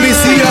see Jah, me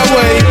see a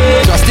way.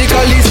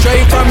 Drastically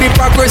straight from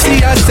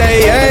hypocrisy, I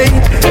say, hey.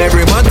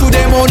 Every man to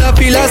them own a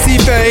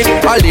philosophy.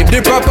 I live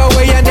the proper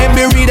way and then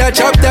me read a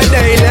chapter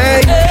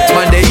daily.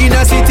 Man, they in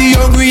a city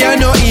hungry and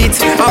no eat.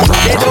 I'm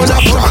they down a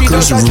country,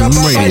 just a chop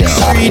up and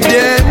read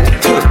them.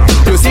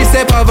 To see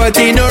say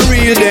poverty no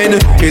real then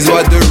is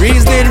what the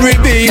reason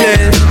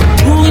revealing.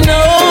 Who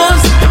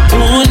knows?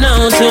 Who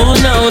knows? Who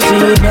knows?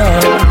 Who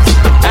knows?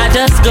 I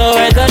just go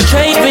where the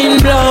trade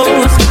wind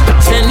blows,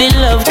 sending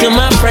love to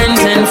my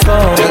friends and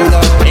foes.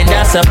 And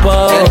I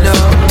suppose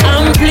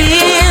I'm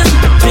pleased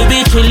to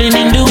be chilling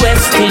in the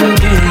West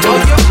Indies.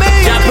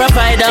 I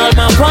provide all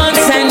my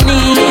wants and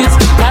needs.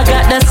 I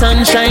got the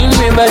sunshine,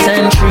 rivers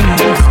and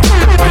trees.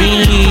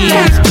 When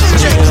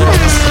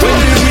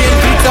the rain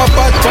beats up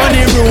at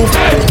funny roof,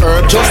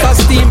 herb just a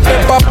steam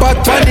pepper pot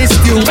funny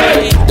stew.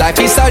 Life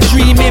is a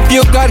dream if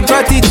you got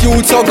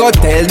gratitude. So go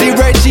tell the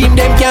regime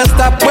them can't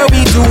stop what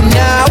we do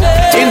now.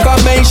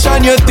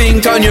 Information you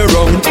think on your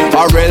own,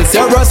 or else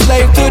you're a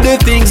slave to the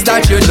things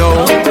that you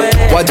know.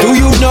 What do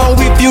you know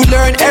if you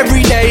learn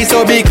every day?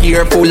 So be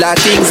careful of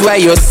things where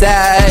you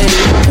say.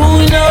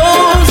 Who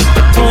knows?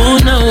 Who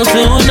knows?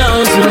 Who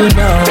knows? Who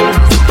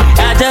knows?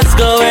 I just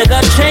go where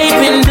the trade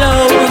wind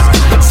blows,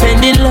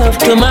 sending love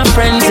to my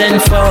friends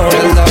and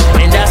foes.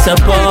 And I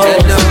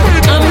suppose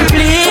I'm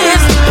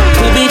pleased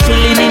to be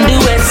chilling in the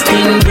West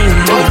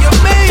Indies.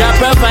 I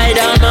provide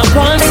all my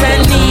wants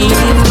and needs.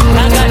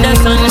 I got the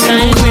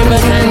sunshine,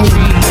 rivers and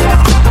trees.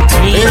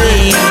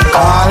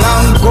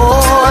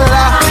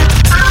 Angola,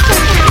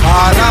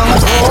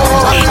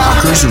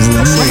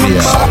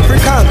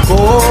 Africa,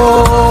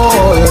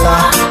 Angola,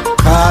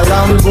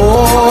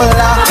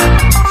 Angola.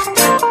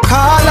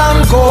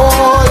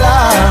 Angola,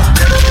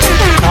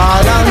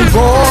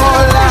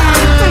 Angola,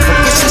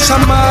 this is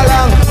Angola,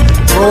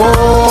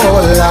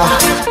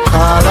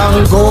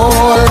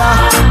 Angola.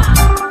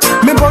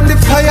 Me burn the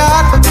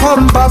fire from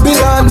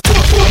Babylon.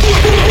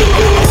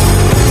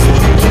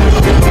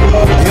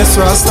 Yes,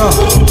 Rasta.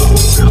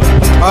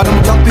 All them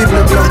black people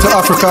that belong to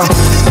Africa.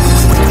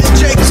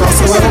 So I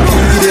say, well, I'm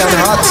going to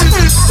hot.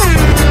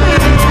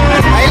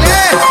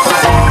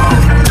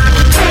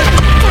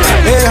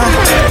 Yeah.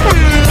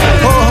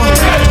 Oh.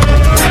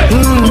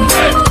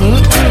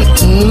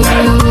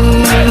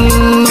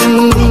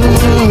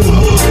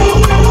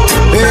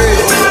 Hey,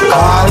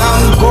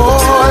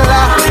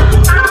 Angola,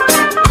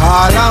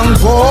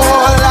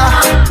 Angola,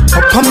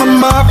 upon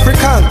my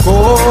Africa,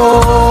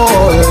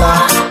 Angola,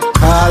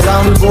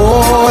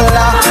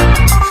 Angola,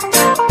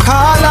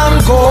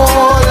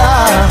 Angola,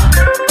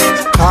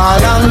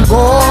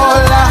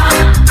 Angola,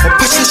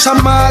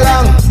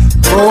 Upashamalang,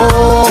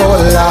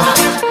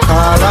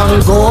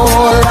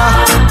 Angola.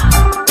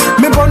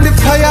 Me burn the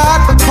fire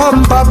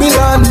from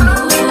Babylon.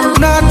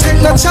 Now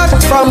take no chat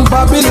from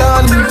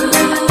Babylon.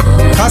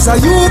 Cause a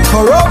youth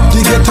corrupt,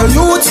 you get a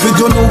youth, we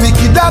don't know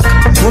wicked act,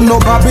 we know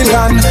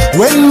Babylon.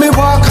 When me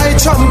walk, I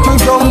trample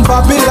down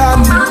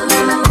Babylon.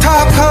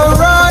 Talk and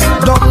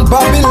ride down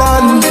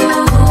Babylon.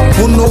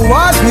 Who know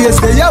what ways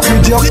they are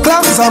with your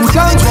clams and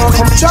plans. Come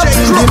chat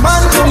with the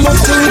man, come no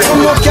think, come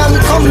no can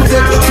come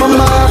take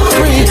Mama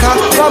Africa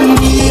from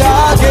me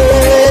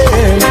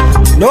again.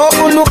 No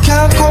one no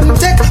can come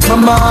take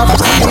Mama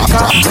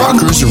Africa from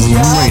me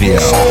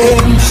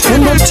again. Who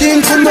no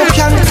think, who no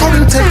can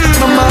come take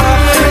Mama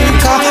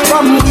Africa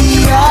from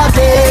me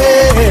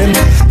again.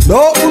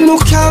 No one no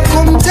can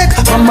come take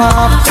Mama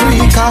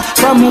Africa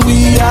from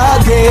me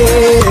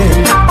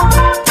again.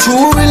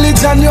 True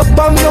religion, you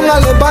bang down a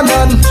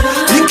Lebanon.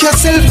 Link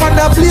yourself and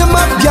a blame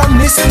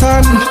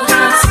Afghanistan.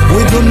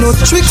 We do no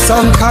tricks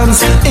and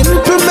cons,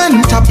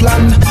 implement a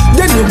plan.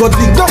 Then you go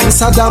dig down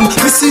Saddam.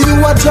 We see you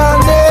a draw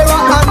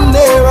nearer and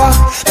nearer.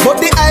 But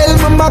the Isle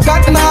mama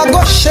got now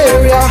go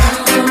share ya.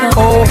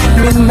 Oh,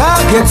 me now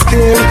get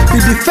scared. We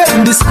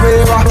defend the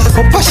square.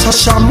 Oh, Pasha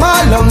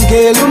Shama long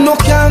girl, who no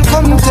can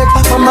come take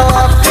Mama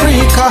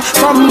Africa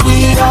from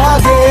me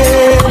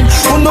again.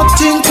 Who no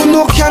think, who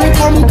no can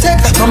come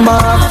take Mama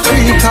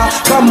Africa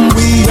from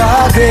we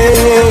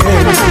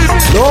again.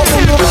 No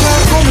one can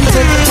come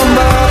take from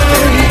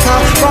Africa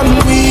from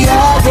we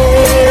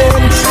again.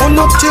 Who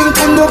no think,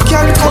 who no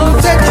can come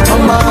take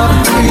from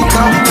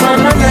Africa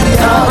from we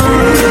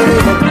again.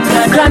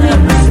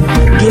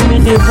 Give me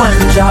the one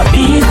job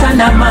beat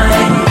and a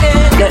mind.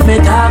 Let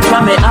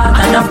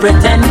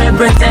pretend,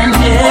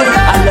 yeah.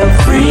 I love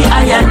free,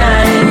 I and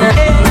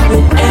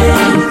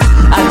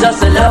I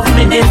just love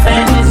me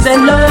defend, it's a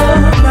love,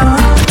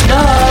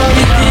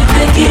 it is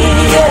the key,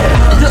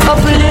 yeah. To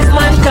uplift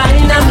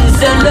mankind, I'm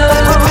it's a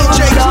love, it's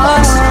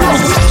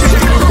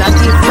a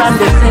gift from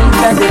the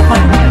center, the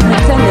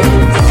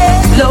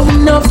intelligence. Love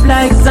enough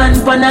like sand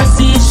on a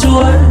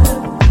seashore,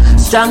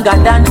 stronger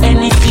than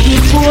any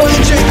seafood.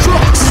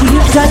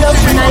 Keep your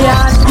love in a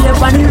yard, stay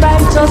on the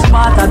righteous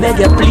path. I beg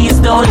you, please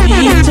don't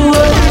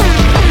detour.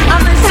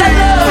 I'm a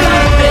love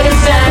and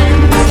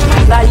patience,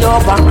 fly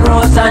over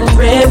cross and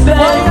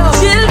prevail.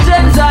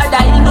 Children are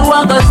dying, who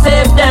are gonna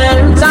save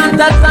them? Chant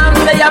a song,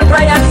 say a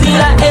prayer,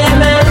 seal a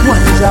amen.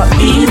 One drop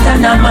beat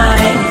and a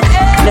mind.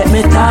 Let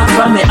me talk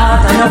from my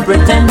heart and not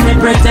pretend,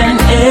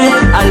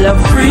 I love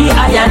free,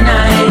 I and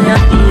I, not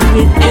deal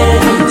with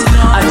it.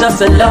 I just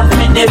love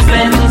me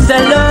defense,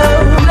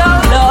 love,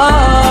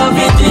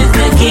 it is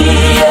the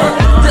key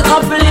to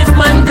uplift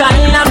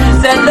mankind. I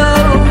miss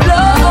love,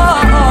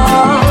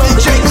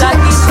 that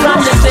is from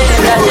the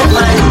Savior, the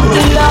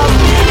mighty love.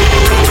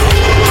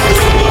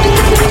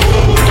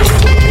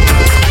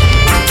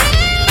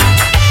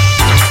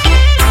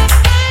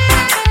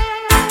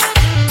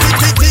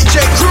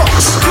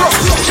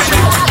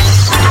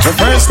 The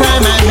first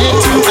time I met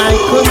you, I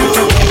couldn't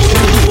forget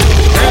you.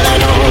 Girl, I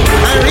know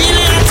I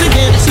really had to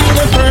get you.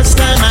 The first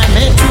time I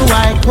met you,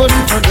 I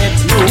couldn't forget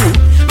you.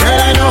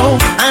 Girl, I know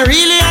I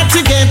really had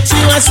to get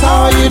you. I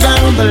saw you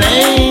down the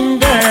lane,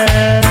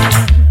 girl.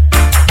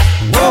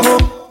 Whoa,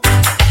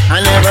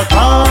 I never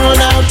called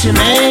out your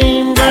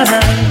name, girl.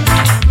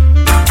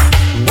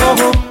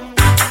 Whoa,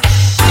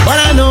 but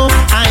I know,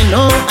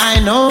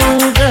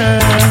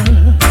 girl.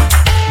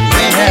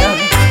 Well,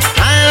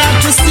 I'll have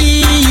to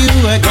see you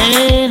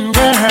again,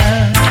 girl.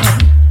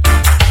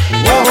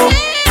 Whoa,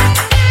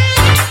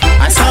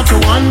 I start to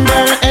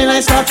wonder and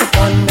I start to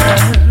ponder.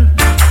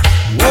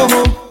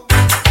 Whoa,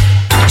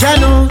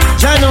 Jano,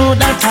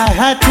 that I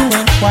had to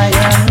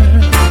inquire.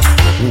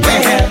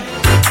 Well,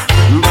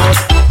 but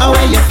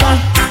away you from,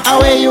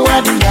 away you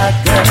are the yard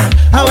girl.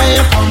 Away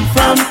you come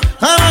from,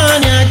 come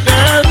on yard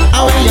girl.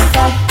 Away you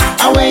from,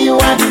 away you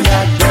are the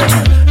yard girl.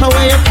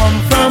 Away you come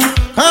from,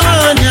 come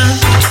on yard.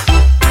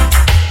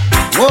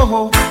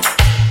 Whoa,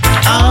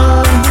 I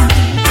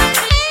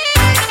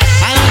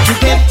have to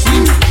get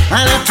you, I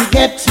have to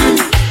get you.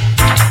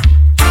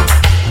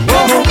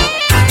 Whoa,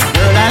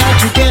 girl, I have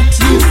to get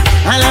you,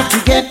 I have to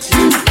get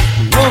you.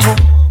 Whoa,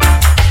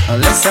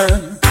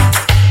 listen,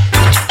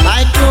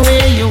 like the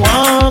way you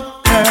walk,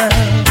 girl.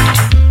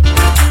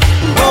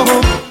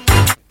 Whoa.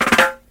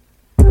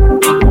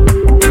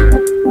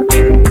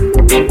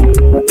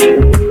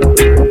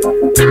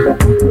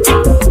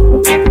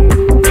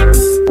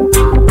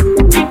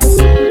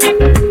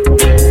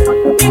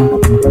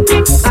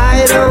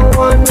 I don't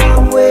wanna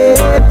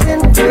wait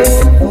in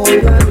vain for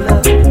your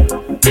love.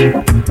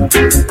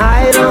 I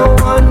don't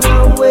wanna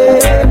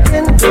wait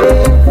in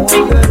vain for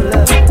your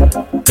love.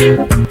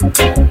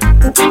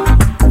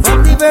 From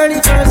the very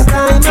first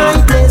time I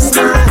place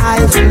my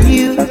eyes on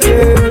you,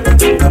 girl,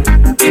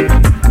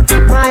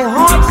 my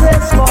heart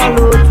says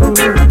follow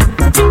through.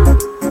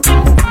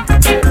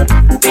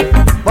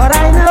 But I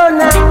know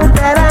now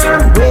that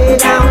I'm way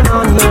down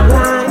on your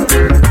line.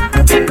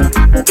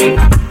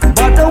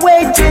 But the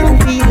waiting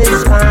feel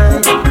is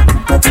fine.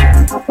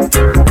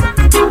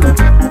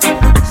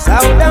 So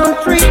don't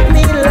treat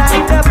me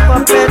like a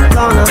puppet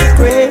on a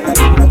string,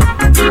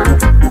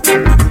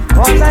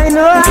 'cause I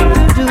know how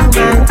to do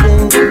my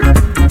thing.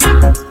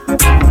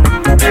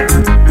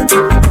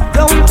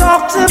 Don't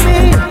talk to me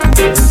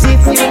as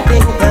if you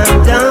think I'm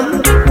dumb.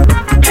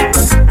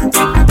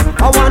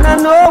 I wanna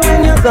know when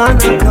you're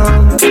gonna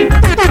come.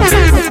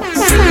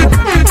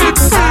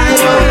 I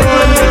don't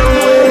wanna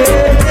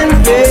wait in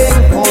vain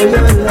for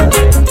your love.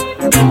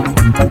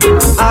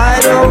 I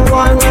don't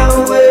wanna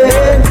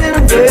wait in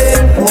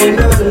vain for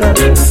your love.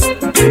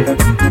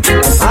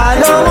 I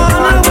don't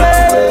wanna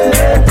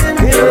wait in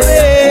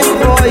vain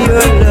for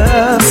your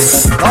love.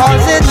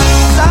 'Cause it's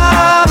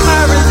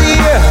summer is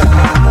here,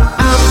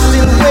 I'm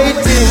still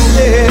waiting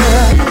there.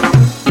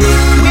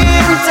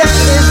 Winter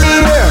is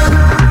here,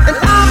 and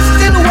I'm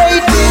still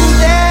waiting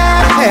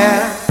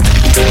there.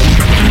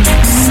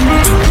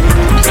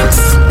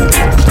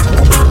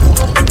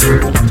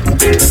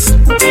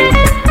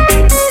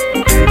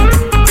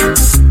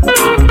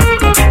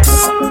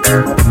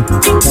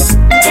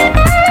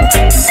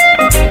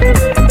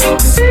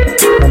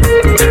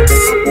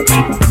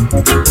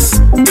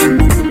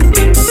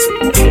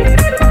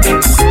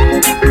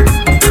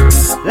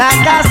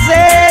 Like I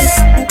said,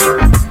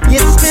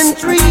 it's been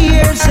 3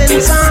 years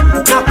since I'm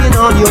knocking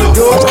on your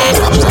door.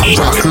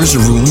 Rockers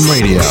Room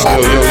Radio.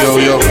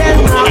 Yo.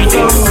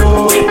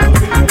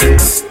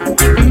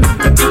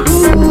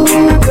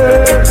 Ooh,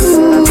 girl,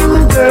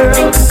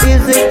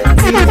 is it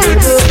easy?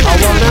 I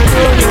wanna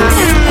know now,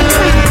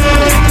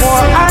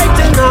 or I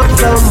to knock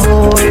some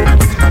more.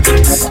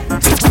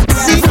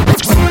 See?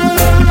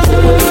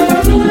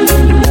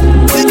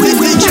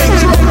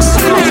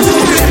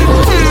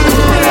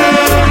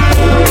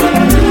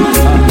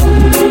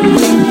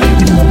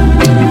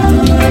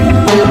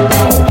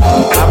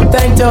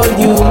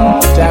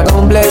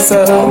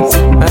 us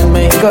and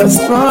make us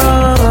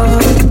strong.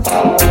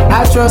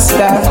 I trust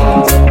that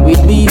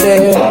we'll be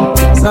there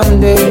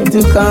someday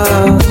to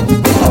come.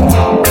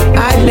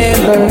 I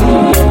never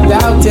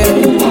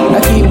doubted, I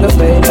keep the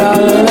faith all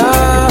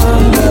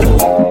along.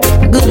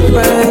 Good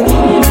friend,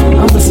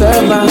 I'm a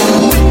servant,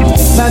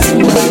 that's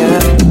who I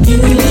am.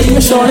 I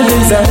surely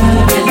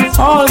deserve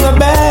all the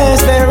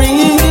best there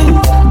is.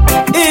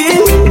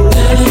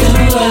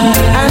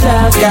 And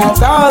I've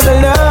got all the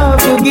love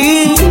to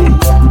give.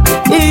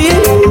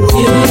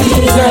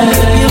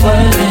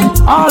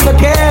 All the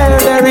care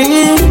there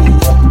is.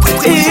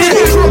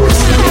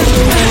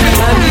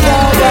 And you've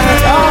got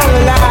all the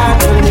life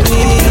to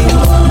give.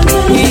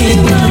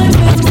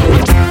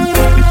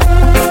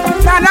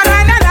 Na na na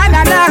na na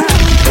na na.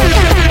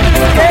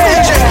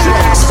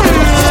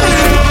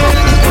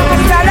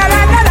 Na na na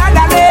na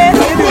na na.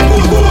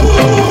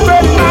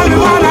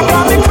 Marijuana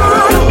got me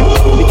calm,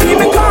 you keep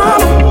me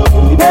calm,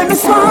 you make me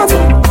smart.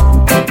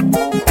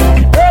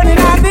 Burning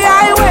on the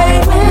highway,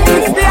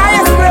 it's the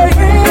highest grade,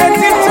 get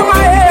into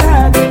my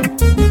head.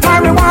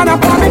 Marijuana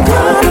got me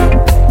calm,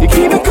 you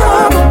keep me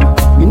calm,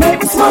 you make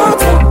me smart.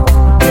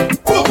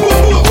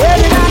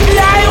 Burning on the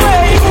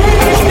highway,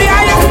 it's the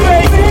highest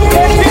grade,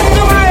 get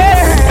into my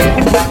head.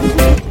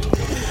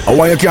 I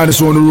want you to carry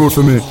this on the road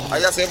for me.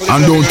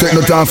 And don't take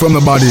no time from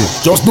the body.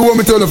 Just do what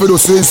me tell you for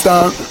those same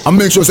style. And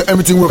make sure say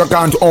everything work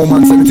according to all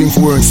man, so everything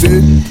for work.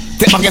 See?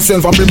 Take back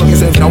yourself and bring back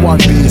yourself in a one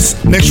piece.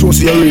 Make sure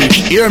see you reach.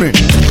 Hear me?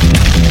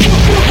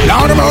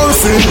 Down the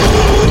mercy.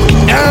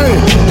 Hey,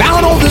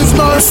 down on this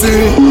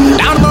mercy.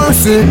 Down the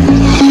mercy.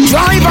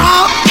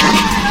 Driver.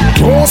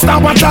 Don't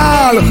stop at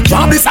all.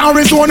 Drop this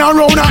Arizona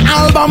round an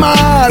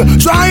Albemarle.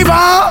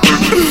 Driver,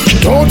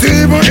 don't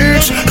even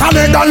itch.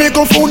 Collect a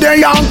little food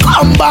there and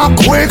come back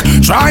quick.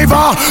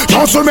 Driver,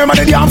 just remember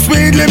the damn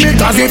speed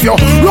limit. Cause if you're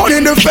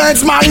running the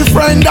fence, my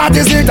friend, that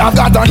is it. I've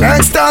got an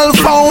Nextel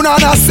phone and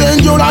a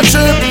singular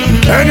chip.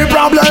 Any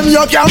problem,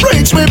 you can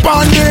reach me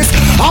on this.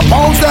 I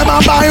bounce them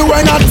and buy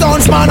when I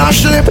turns man a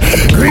ship.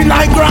 Green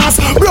like grass,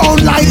 brown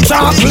like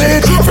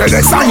chocolate.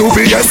 FedEx and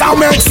UPS, I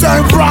make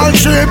several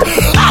trip.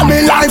 I'm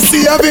in life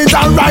savings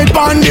and right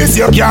on this.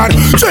 You can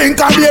drink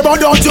and beer,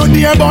 but don't you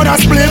dare but a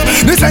split.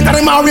 This ain't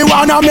the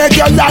marijuana make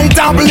your light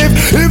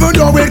uplift. Even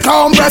though it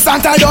compressed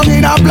and tied up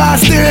in a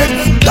plastic.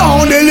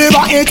 Don't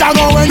deliver it and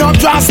going up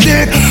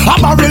drastic.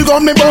 I'm a real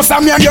gun, me boss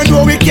and me and you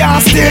know we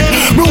can't stick.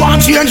 Me want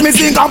change me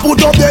sink and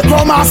put up the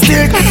chroma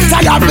stick.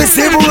 Tired me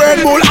sip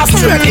Red Bull, a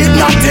straight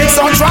hypnotic.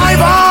 So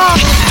driver,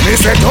 me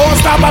say don't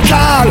stop at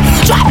all.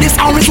 Drop this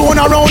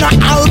Arizona round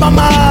an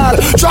Albemarle.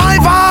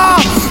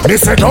 Driver, me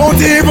say don't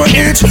even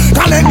itch.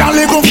 Collect a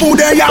little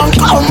food there and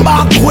come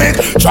back quick.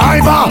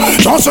 Driver,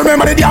 just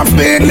remember the damn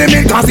speed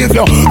limit. Cause if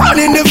you're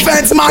running the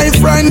fence, my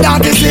friend,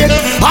 that is it.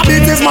 I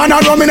beat this man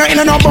and run me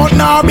in and about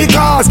now.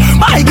 Because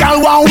my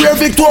girl won't wear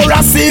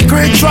Victoria's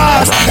Secret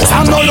dress.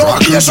 Some no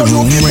location,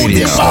 you put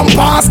the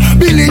pass.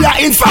 Billy a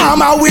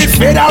informer with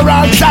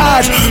federal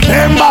charge.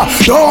 Remember,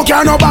 don't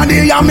care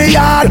nobody in me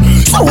yard.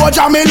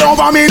 Soldier me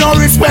love and me no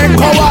respect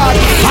coward.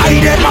 I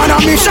get man a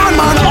mission,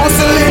 man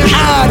hustling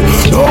hard.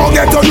 Don't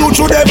get to you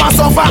through the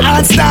suffer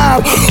and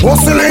starve.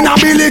 Hustling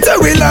ability,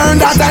 we learn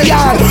that I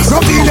yard.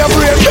 No feel the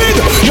brave big,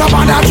 no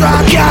man a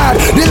track yard.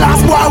 The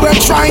last boy we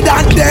tried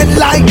that dead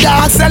like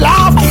that. Sell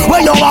off,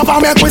 when you have a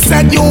make we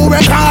set you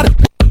record.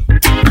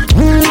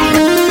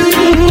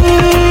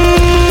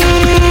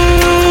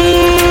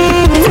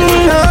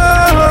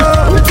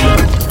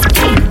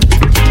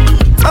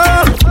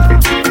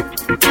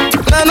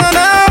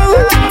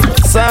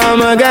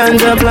 I'm a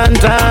ganja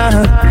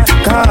planter,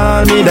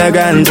 call me the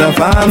ganja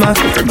farmer.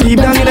 Deep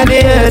down in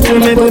the earth to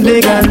me put the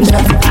ganja.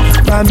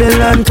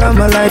 Babylon come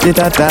and light it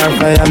at a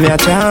fire, me a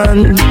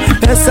chant.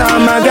 Yes,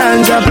 I'm a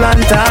ganja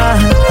planter,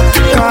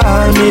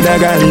 call me the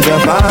ganja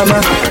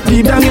farmer.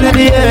 Deep down in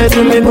the earth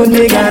to me put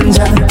the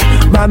ganja.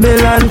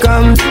 Babylon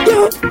come,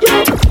 yo,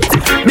 yo.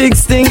 Big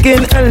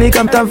stinking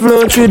helicopter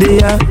flow through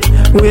the air.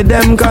 With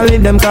them call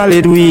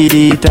it weed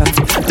eater.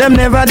 Them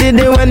never did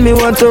it when me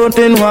was out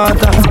in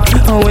water.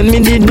 And when me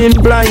did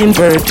implying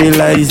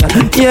fertilizer.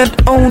 Yet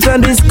out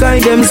of the sky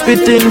them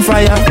spitting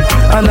fire.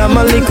 And I'm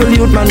a little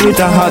youth man with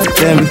a hot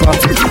temper.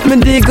 Me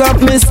dig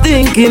up me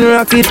stinking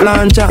rocket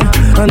launcher.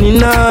 And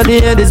in all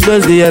the air this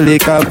was the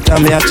helicopter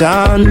me a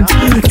chant.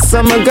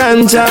 Some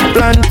ganja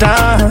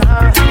planter,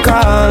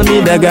 call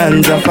me the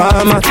ganja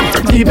farmer.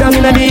 Deep down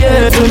in the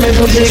air to me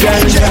put the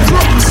ganja.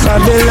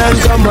 Babylon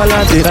come a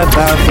lot it at a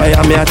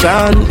fire me a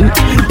chant.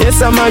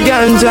 Yes, I'm a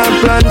ganja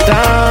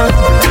planter,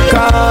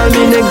 call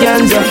me the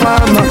ganja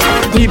farmer.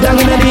 Deep down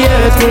in the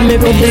earth when me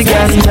put the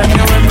ganja.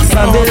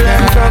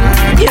 Babylon come,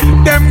 yeah.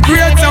 Them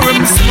great now when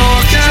me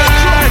smoke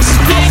that.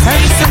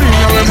 And some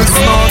when me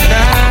smoke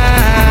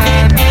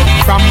that.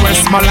 From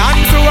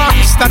Westmoreland to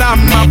Amsterdam,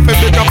 I feel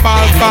big up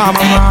all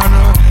farmer man.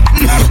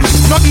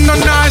 Nothing no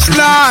nice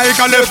like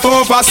a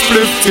leftover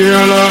split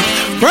tail.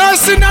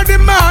 First in the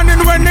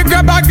morning when the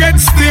grabber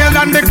gets stale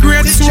and the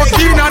great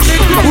soaking and the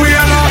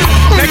wheel.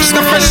 Next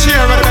to fresh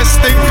air and the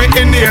thing for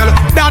inhale.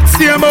 That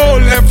same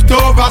old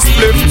leftover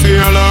split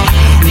tail.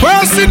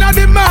 First in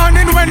the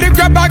morning when the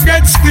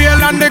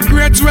and the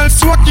great well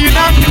soaking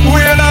and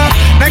whaler.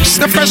 Next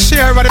to fresh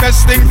air are the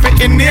best thing for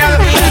inhale.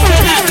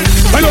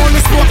 I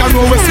only smoke and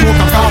know when smoke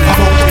I talk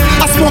about.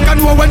 I smoke and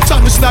know when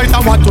challenge light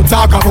I want to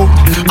talk about.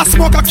 I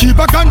smoke and keep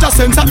a ganja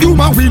sense of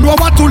humor, we know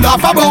what to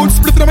laugh about.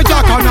 Split on my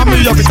jack and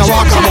me have it to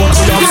walk about.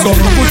 We have some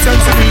good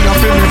sense of me, I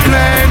feel me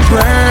plain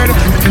bread.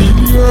 The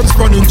herbs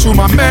running through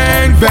my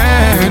main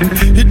vein.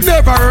 It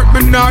never hurt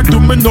me, not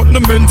do me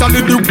nothing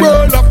mentally. The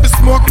world of the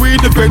smoke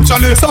weed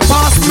eventually. So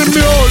pass me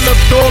all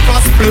leftover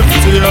split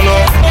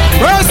tailor.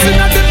 First thing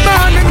at the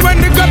morning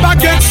when the grabber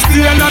gets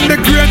stale and the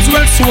grades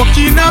well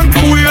soaking and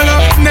cool.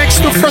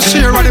 Next to fresh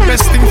air are the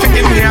best thing to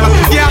inhale.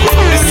 Yeah,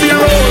 this year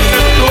all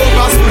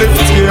leftover split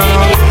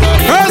tailor.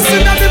 First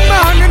thing at the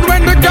morning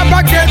when the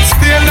grabber gets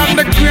stale and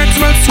the grades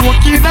well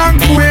soaking and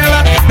cool.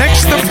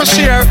 Next to fresh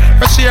air,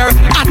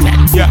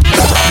 yeah.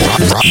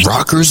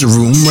 Rockers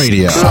Room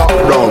Radio.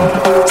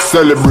 Lockdown,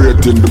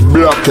 celebrating the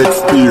black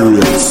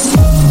experience,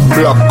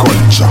 black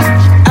culture.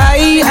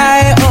 I,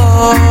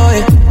 oh,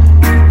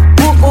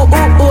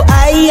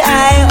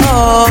 I,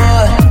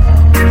 oh.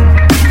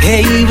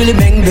 Hey, willy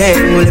bang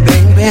bang, willy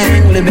bang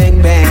bang, willy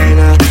bang bang.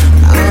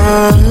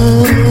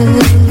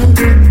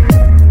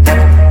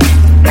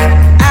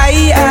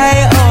 I,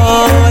 oh,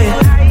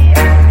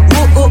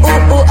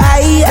 I,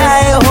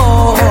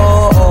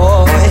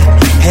 oh.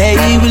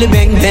 Hey, willy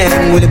bang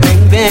bang, willy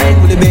bang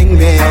bang, willy bang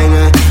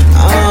bang.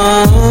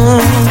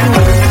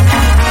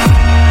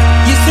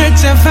 You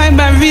search and find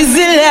my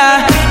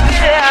Rizilla.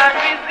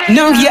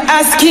 Now you're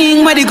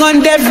asking why they gon'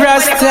 dev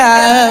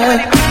Rasta.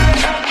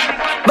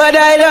 But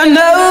I don't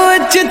know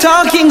what you're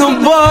talking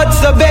about,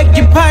 so beg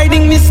your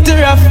pardon,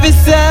 Mr.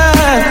 Officer.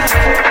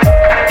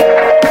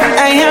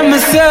 I am a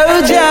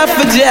soldier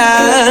for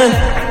Jah,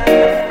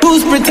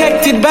 who's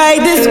protected by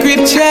the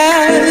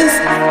scriptures.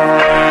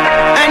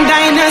 And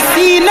I no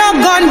see no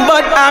gun,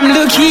 but I'm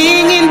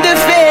looking in the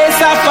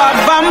face of a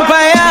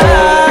vampire.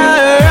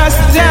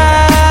 Rasta,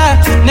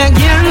 na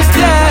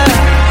gangster,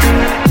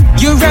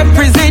 you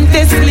represent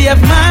the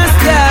slave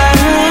master.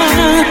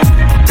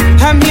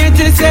 I'm here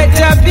to set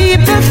our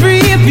people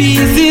free.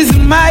 Peace is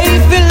my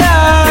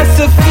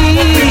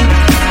philosophy.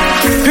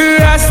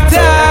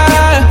 Rasta,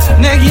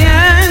 na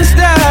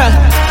gangster,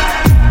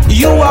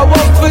 you are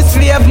work for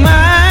slave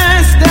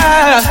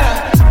master.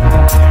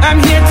 I'm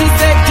here to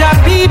set our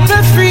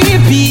people free.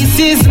 Peace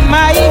is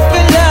my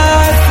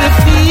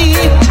philosophy.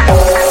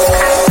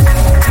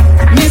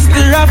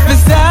 Mr.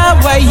 Officer,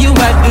 why you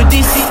are do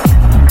this?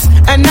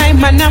 And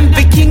I'm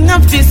the king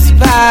of this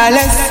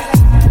palace.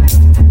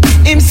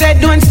 Him said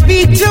don't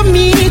speak to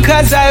me,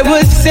 cause I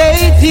was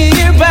saved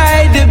here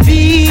by the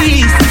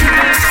beast.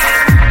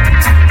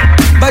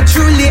 But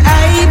truly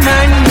I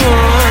man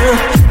know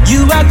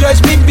you are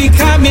grudge me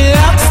becoming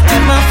lost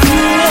in my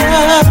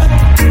fear.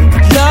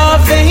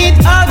 Love ain't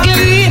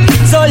ugly,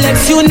 so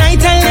let's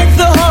unite and let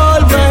the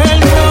whole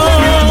world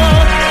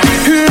know.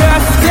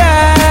 Rasta,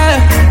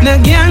 na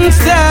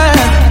gangster,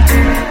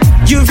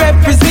 you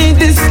represent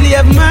the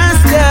slave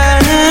master.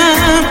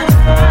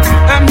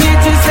 I'm here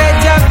to set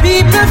your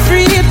people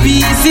free.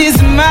 Peace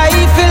is my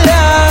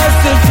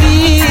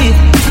philosophy.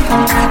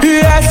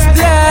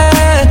 Rasta,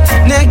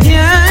 na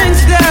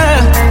gangster,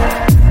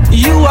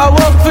 you are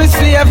work for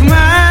slave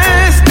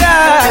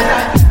master.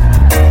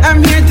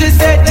 I'm here to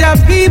set your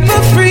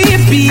people free.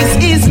 Peace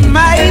is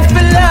my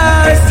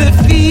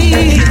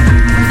philosophy.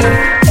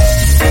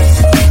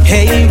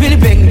 Hey, willy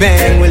bang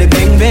bang, willy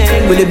bang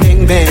bang, willy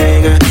bang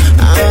bang.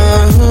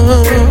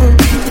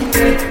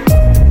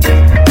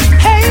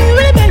 Hey,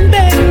 willy bang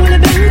bang, willy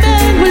bang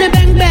bang, willy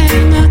bang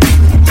bang.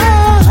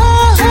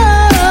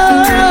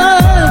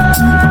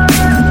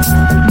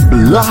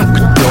 Black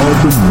Dog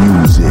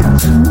Music.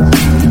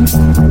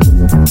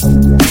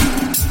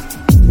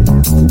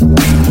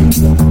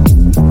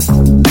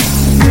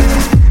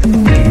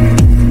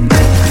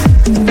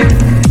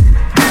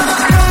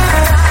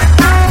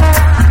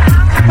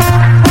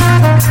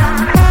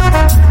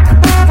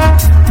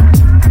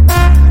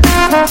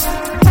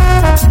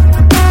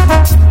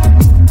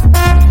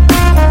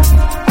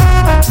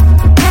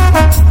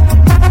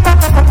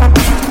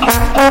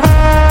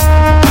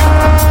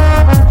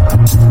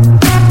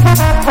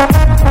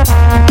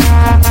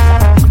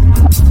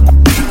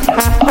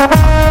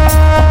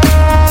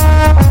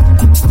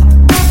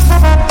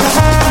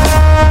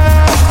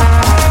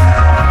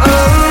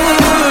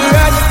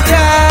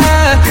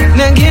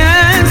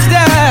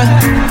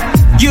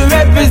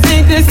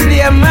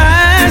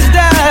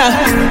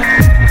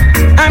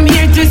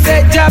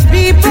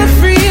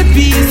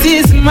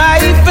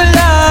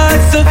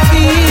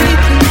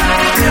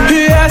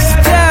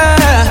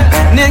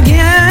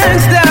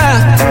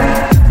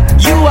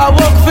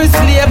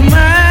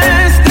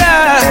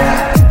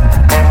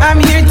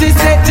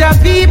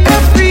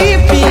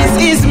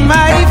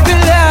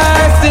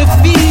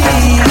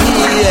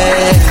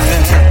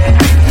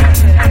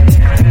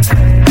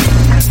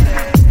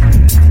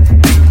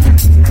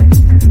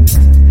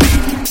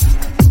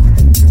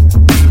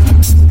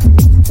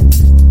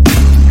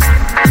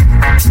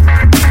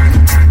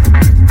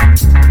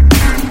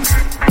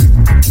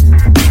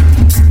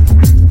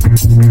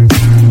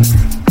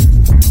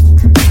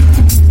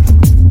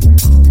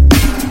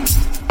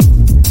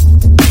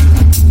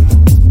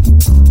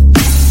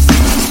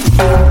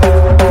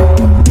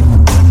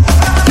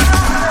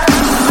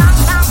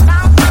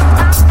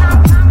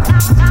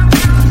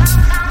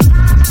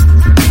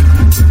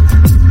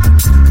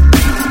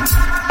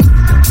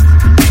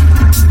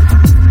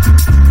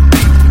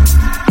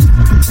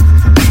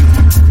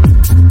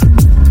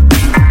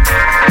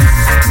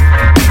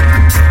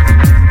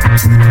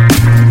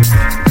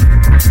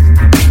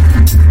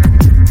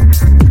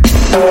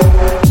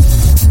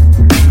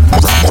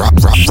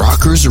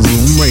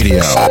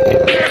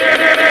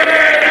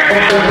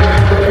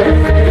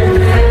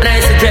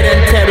 Nice to dread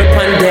and terror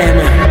upon them.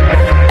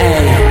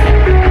 Hey.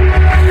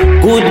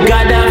 Good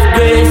God of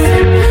grace,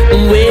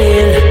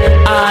 will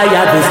I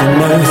have His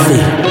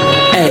mercy.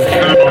 Hey.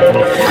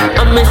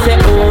 I'm a say,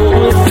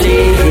 oh,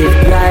 slave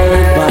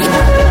driver.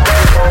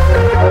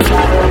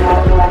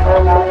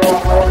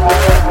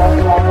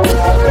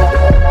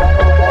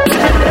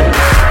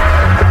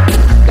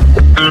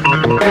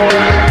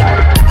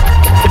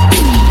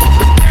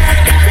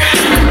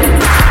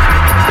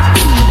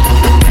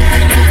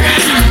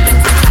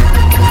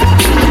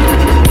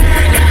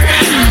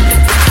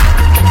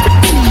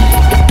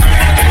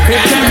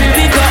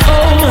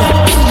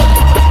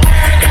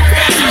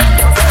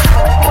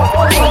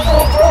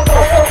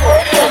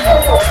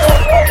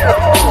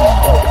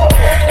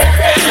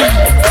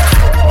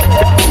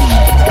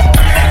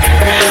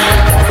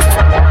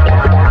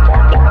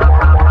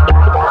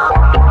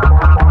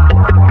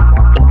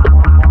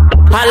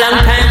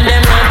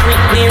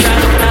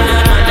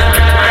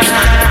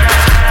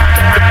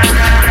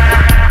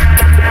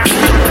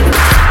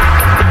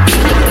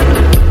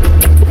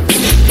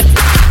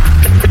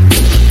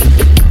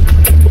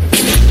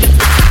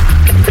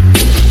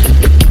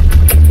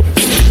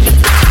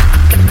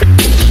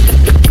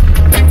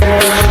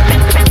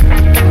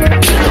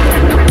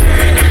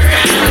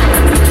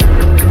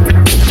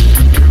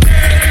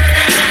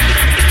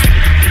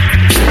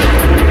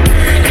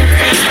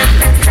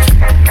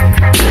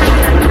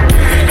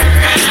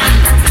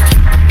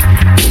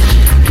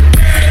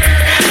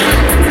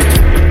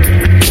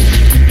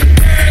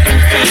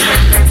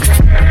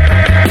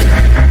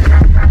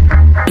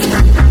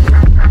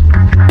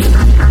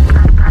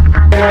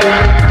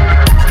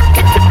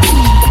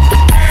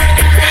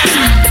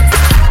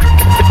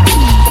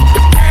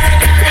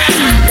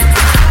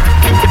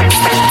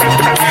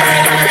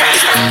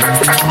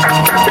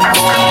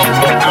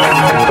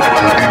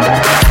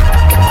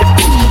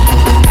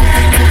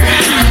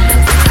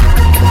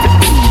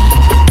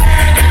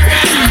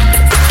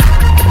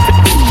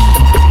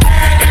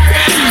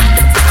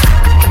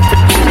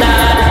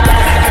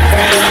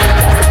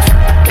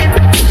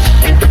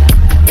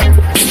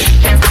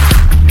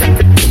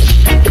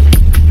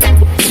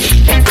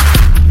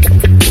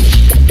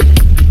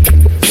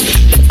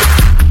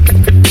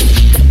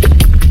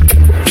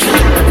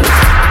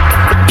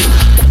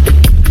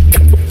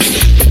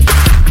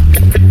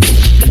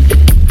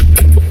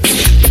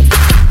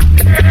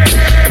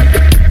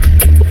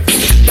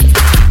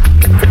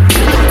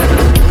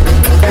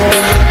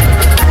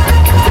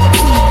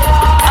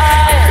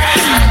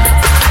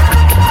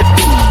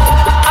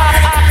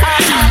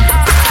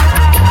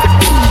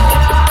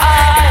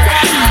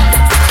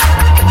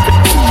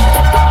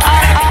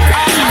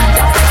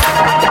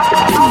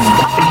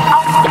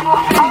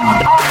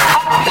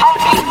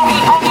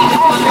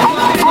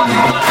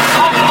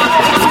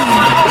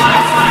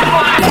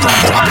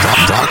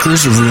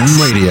 Rockers Room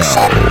Radio.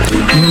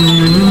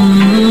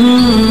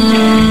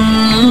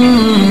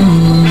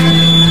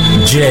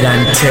 Dread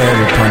and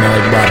terror upon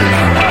our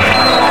Babylon.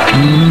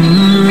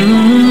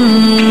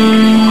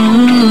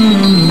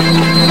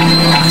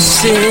 I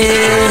say,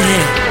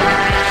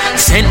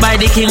 sent by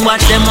the king,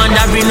 watch them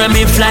wandering when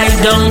me fly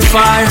down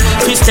far.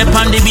 We step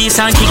on the beast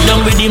and kick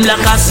down with him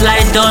like a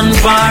slide down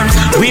bar.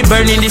 We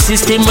burning the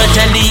system, we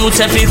tell the youths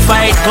if we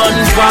fight gun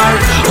war.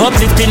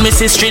 Uplifting me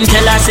sister and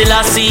tell her still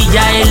I see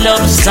I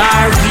love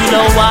Tsar.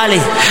 Kilo Wally,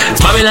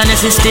 Babylon the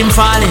system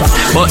falling,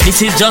 but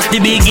this is just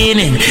the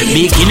beginning.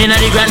 Beginning of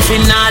the grand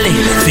finale.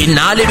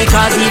 Finale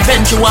because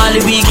eventually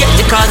we get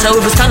the cause. So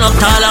if we stand up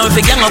tall and if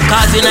we gang up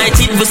cause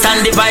united, we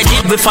stand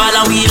divided, we fall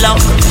and we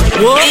love.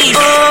 Whoa,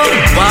 oh,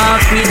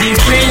 walk with the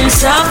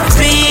Prince of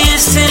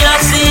Peace,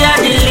 Selassie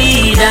the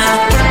leader.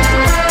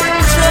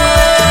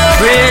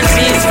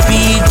 Praises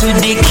be to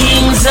the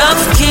kings of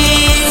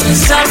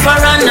kings, Alpha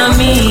and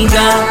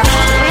Omega.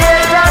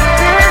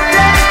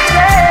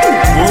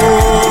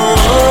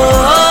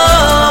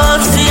 Oh,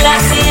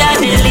 Selassie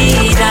the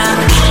leader.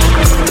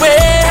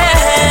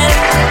 Well,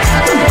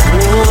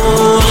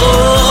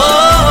 oh,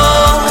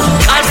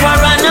 Alpha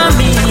and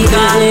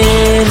Omega.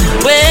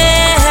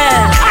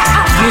 Well,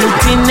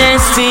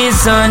 guiltiness is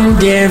on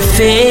their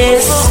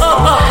face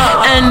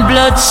and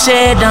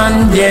bloodshed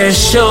on their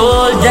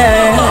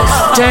shoulders.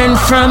 Turn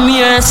from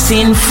your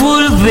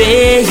sinful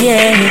way,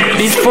 yeah,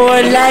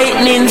 before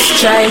lightning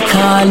strike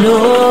all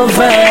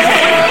over.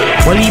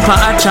 Well, if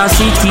a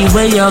atrocity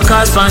where your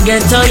cause can get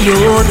to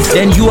you,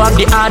 then you have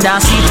the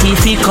audacity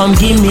fi come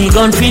give me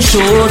gun fi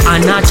shoot.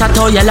 And I chat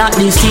how you like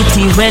the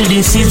city, well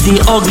this is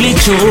the ugly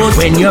truth.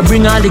 When you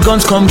bring all the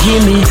guns come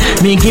give me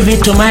give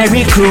it to my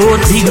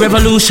recruit. Big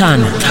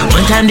revolution,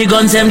 one time the gun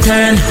guns them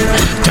turn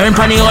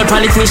for the old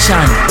politician.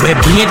 We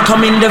bring it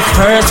come in the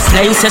first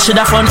place. You should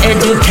have fun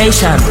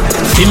education.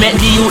 We make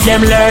the youth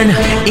them learn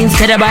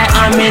instead of buy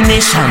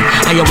ammunition.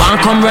 And you want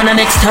come run the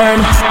next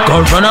turn,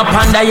 go run up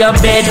under your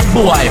bed,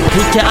 boy.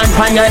 Put your hand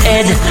on your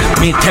head.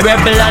 Me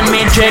terrible and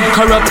me dread,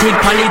 corrupted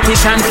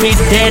politician fit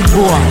dead,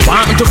 boy.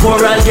 Want to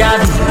Coral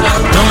Garden,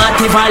 don't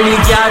active Valley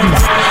Garden.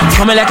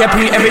 Coming like a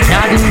pre every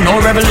garden, no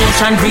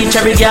revolution reach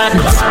every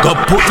garden. Go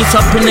put this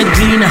up in the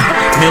cleaner.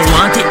 Me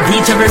want it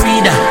reach every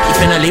reader. If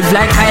you not live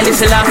like Haile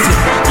Selassie,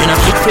 you not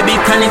fit to be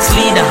its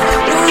leader.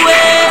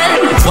 Well,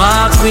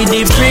 walk with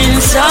the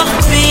Prince of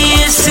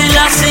Peace,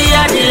 Selassie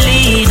are the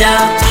leader.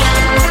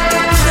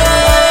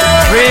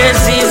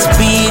 Praises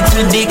be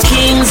to the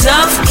kings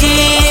of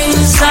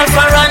kings,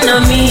 Alpha and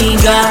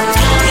Omega.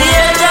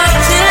 Hear the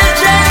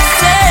children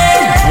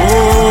say,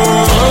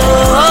 oh,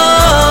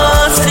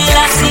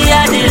 Selassie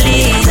are the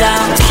leader.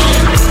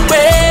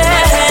 Well,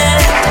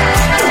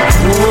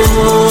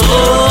 oh,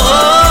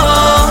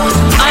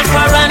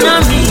 Alpha and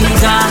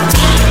Omega.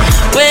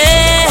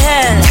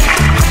 Well,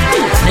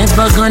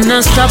 never gonna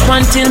stop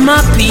until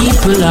my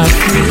people are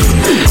free.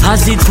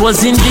 As it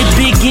was in the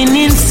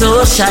beginning,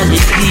 so shall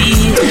it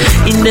be.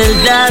 In the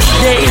last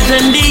days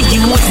when the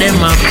youth them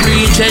are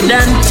preached and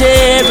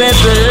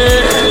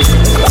terrible.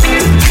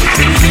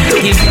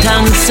 Give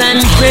thanks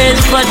and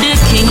praise for the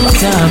King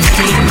of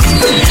Kings.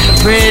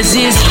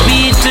 Praises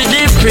be to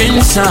the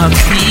Prince of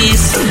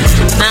Peace.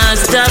 Now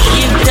stop,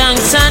 give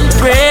thanks and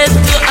praise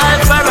to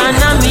Alpha and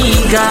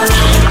Omega.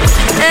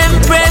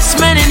 Empress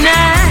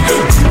Menina.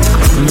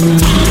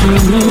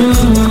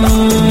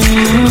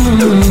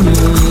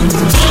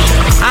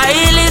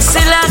 Haile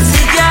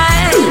Selassie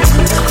guy.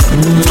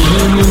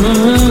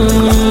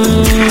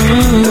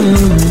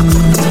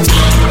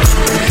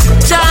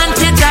 Chant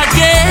it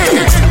again.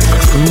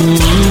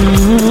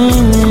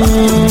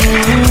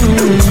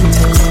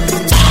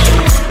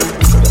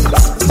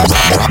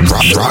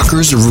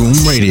 Rockers Room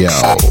Radio.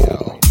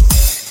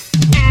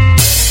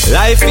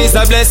 Life is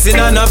a blessing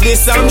and of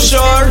this I'm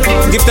sure.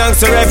 Give thanks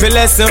for every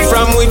lesson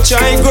from which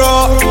I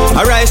grow.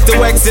 I rise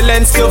to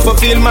excellence to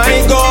fulfill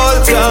my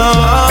goals.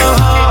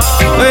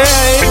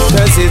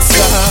 Cause it's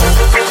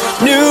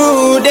a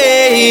new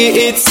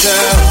day, it's a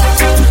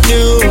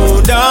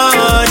new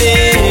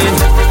dawning.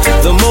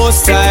 The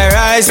Most High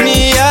rise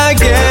me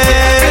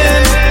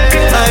again.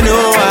 I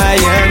know I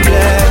am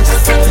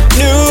blessed.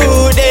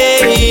 New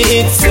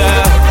day, it's a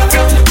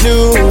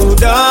new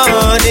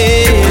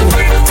dawning.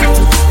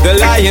 The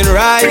lion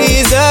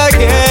rise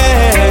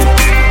again.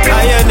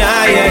 I and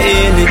I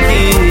in the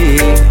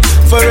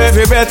key. For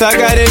every breath I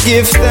gotta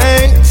give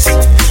thanks.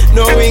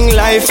 Knowing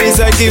life is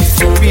a gift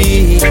for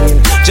me.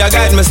 Jah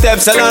guide my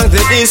steps along the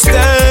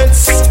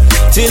distance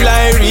till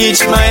I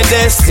reach my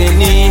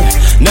destiny.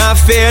 No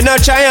fear, no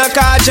try,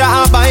 cause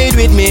Jah abide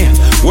with me.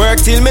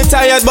 Work till me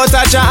tired, but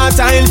I Jah a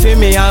time for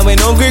me. And when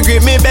hungry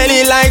grip me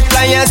belly like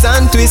pliers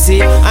and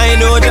twisty, I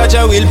know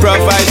Jah will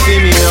provide for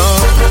me.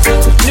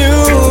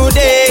 New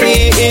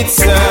day,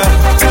 it's a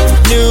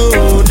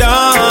new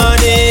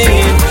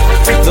dawning.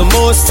 The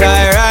Most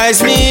High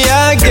rise me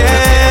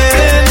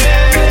again.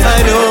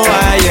 I know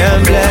I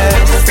am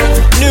blessed.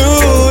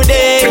 New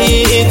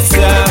day, it's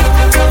a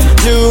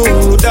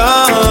new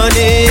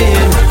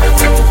dawning.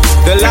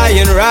 The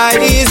lion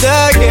rise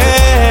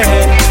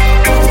again.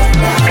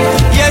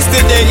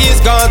 Yesterday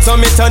is gone, so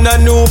me turn a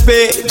new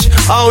page.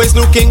 Always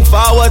looking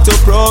forward to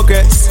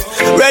progress.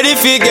 Ready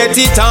fi get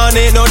it on,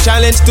 ain't no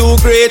challenge too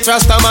great.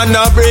 Rasta man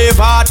a brave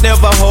heart,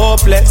 never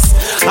hopeless.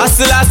 As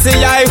Selassie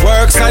I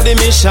works on the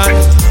mission.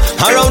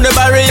 Around the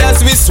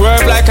barriers we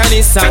swerve like a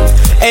Nissan.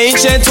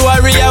 Ancient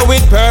warrior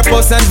with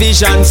purpose and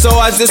vision.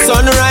 So as the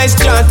sunrise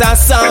chant our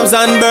psalms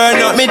and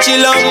burn up me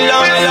chill on.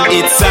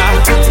 It's a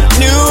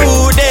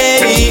new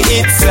day,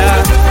 it's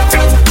a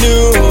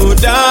new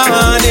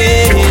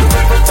dawning.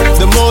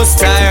 The Most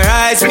High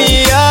rise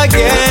me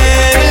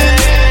again.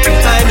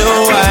 I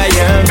know I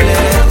am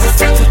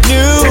blessed.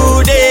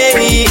 New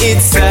day,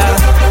 it's a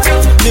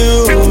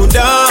new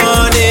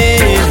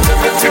dawning.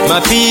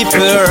 My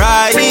people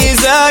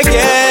rise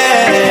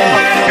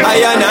again.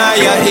 I and I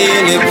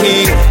hail the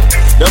King.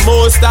 The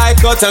Most High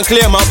cut and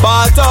clear my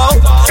bath out.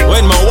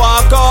 When my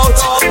walk out,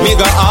 me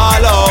go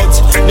all out.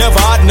 Never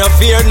had no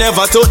fear,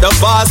 never took the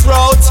fast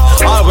route.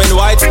 All when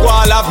white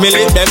squall have me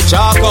lit them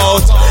chalk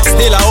out.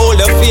 Still I hold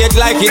the faith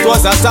like it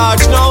was a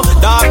torch now.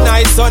 Dark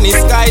night, sunny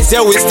skies,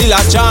 yeah we still a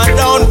chant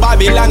down.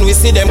 Babylon we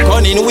see them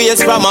cunning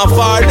ways from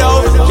afar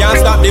down. Can't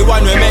stop the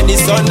one we make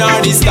the sun or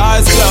the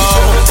stars glow.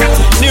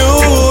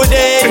 New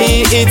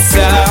day, it's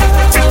a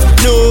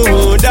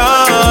new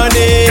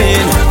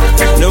dawning.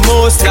 The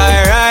Most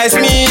High rise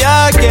me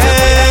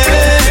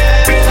again.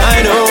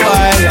 I know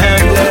I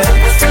am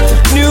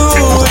blessed.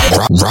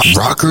 New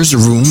Rockers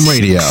Room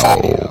Radio.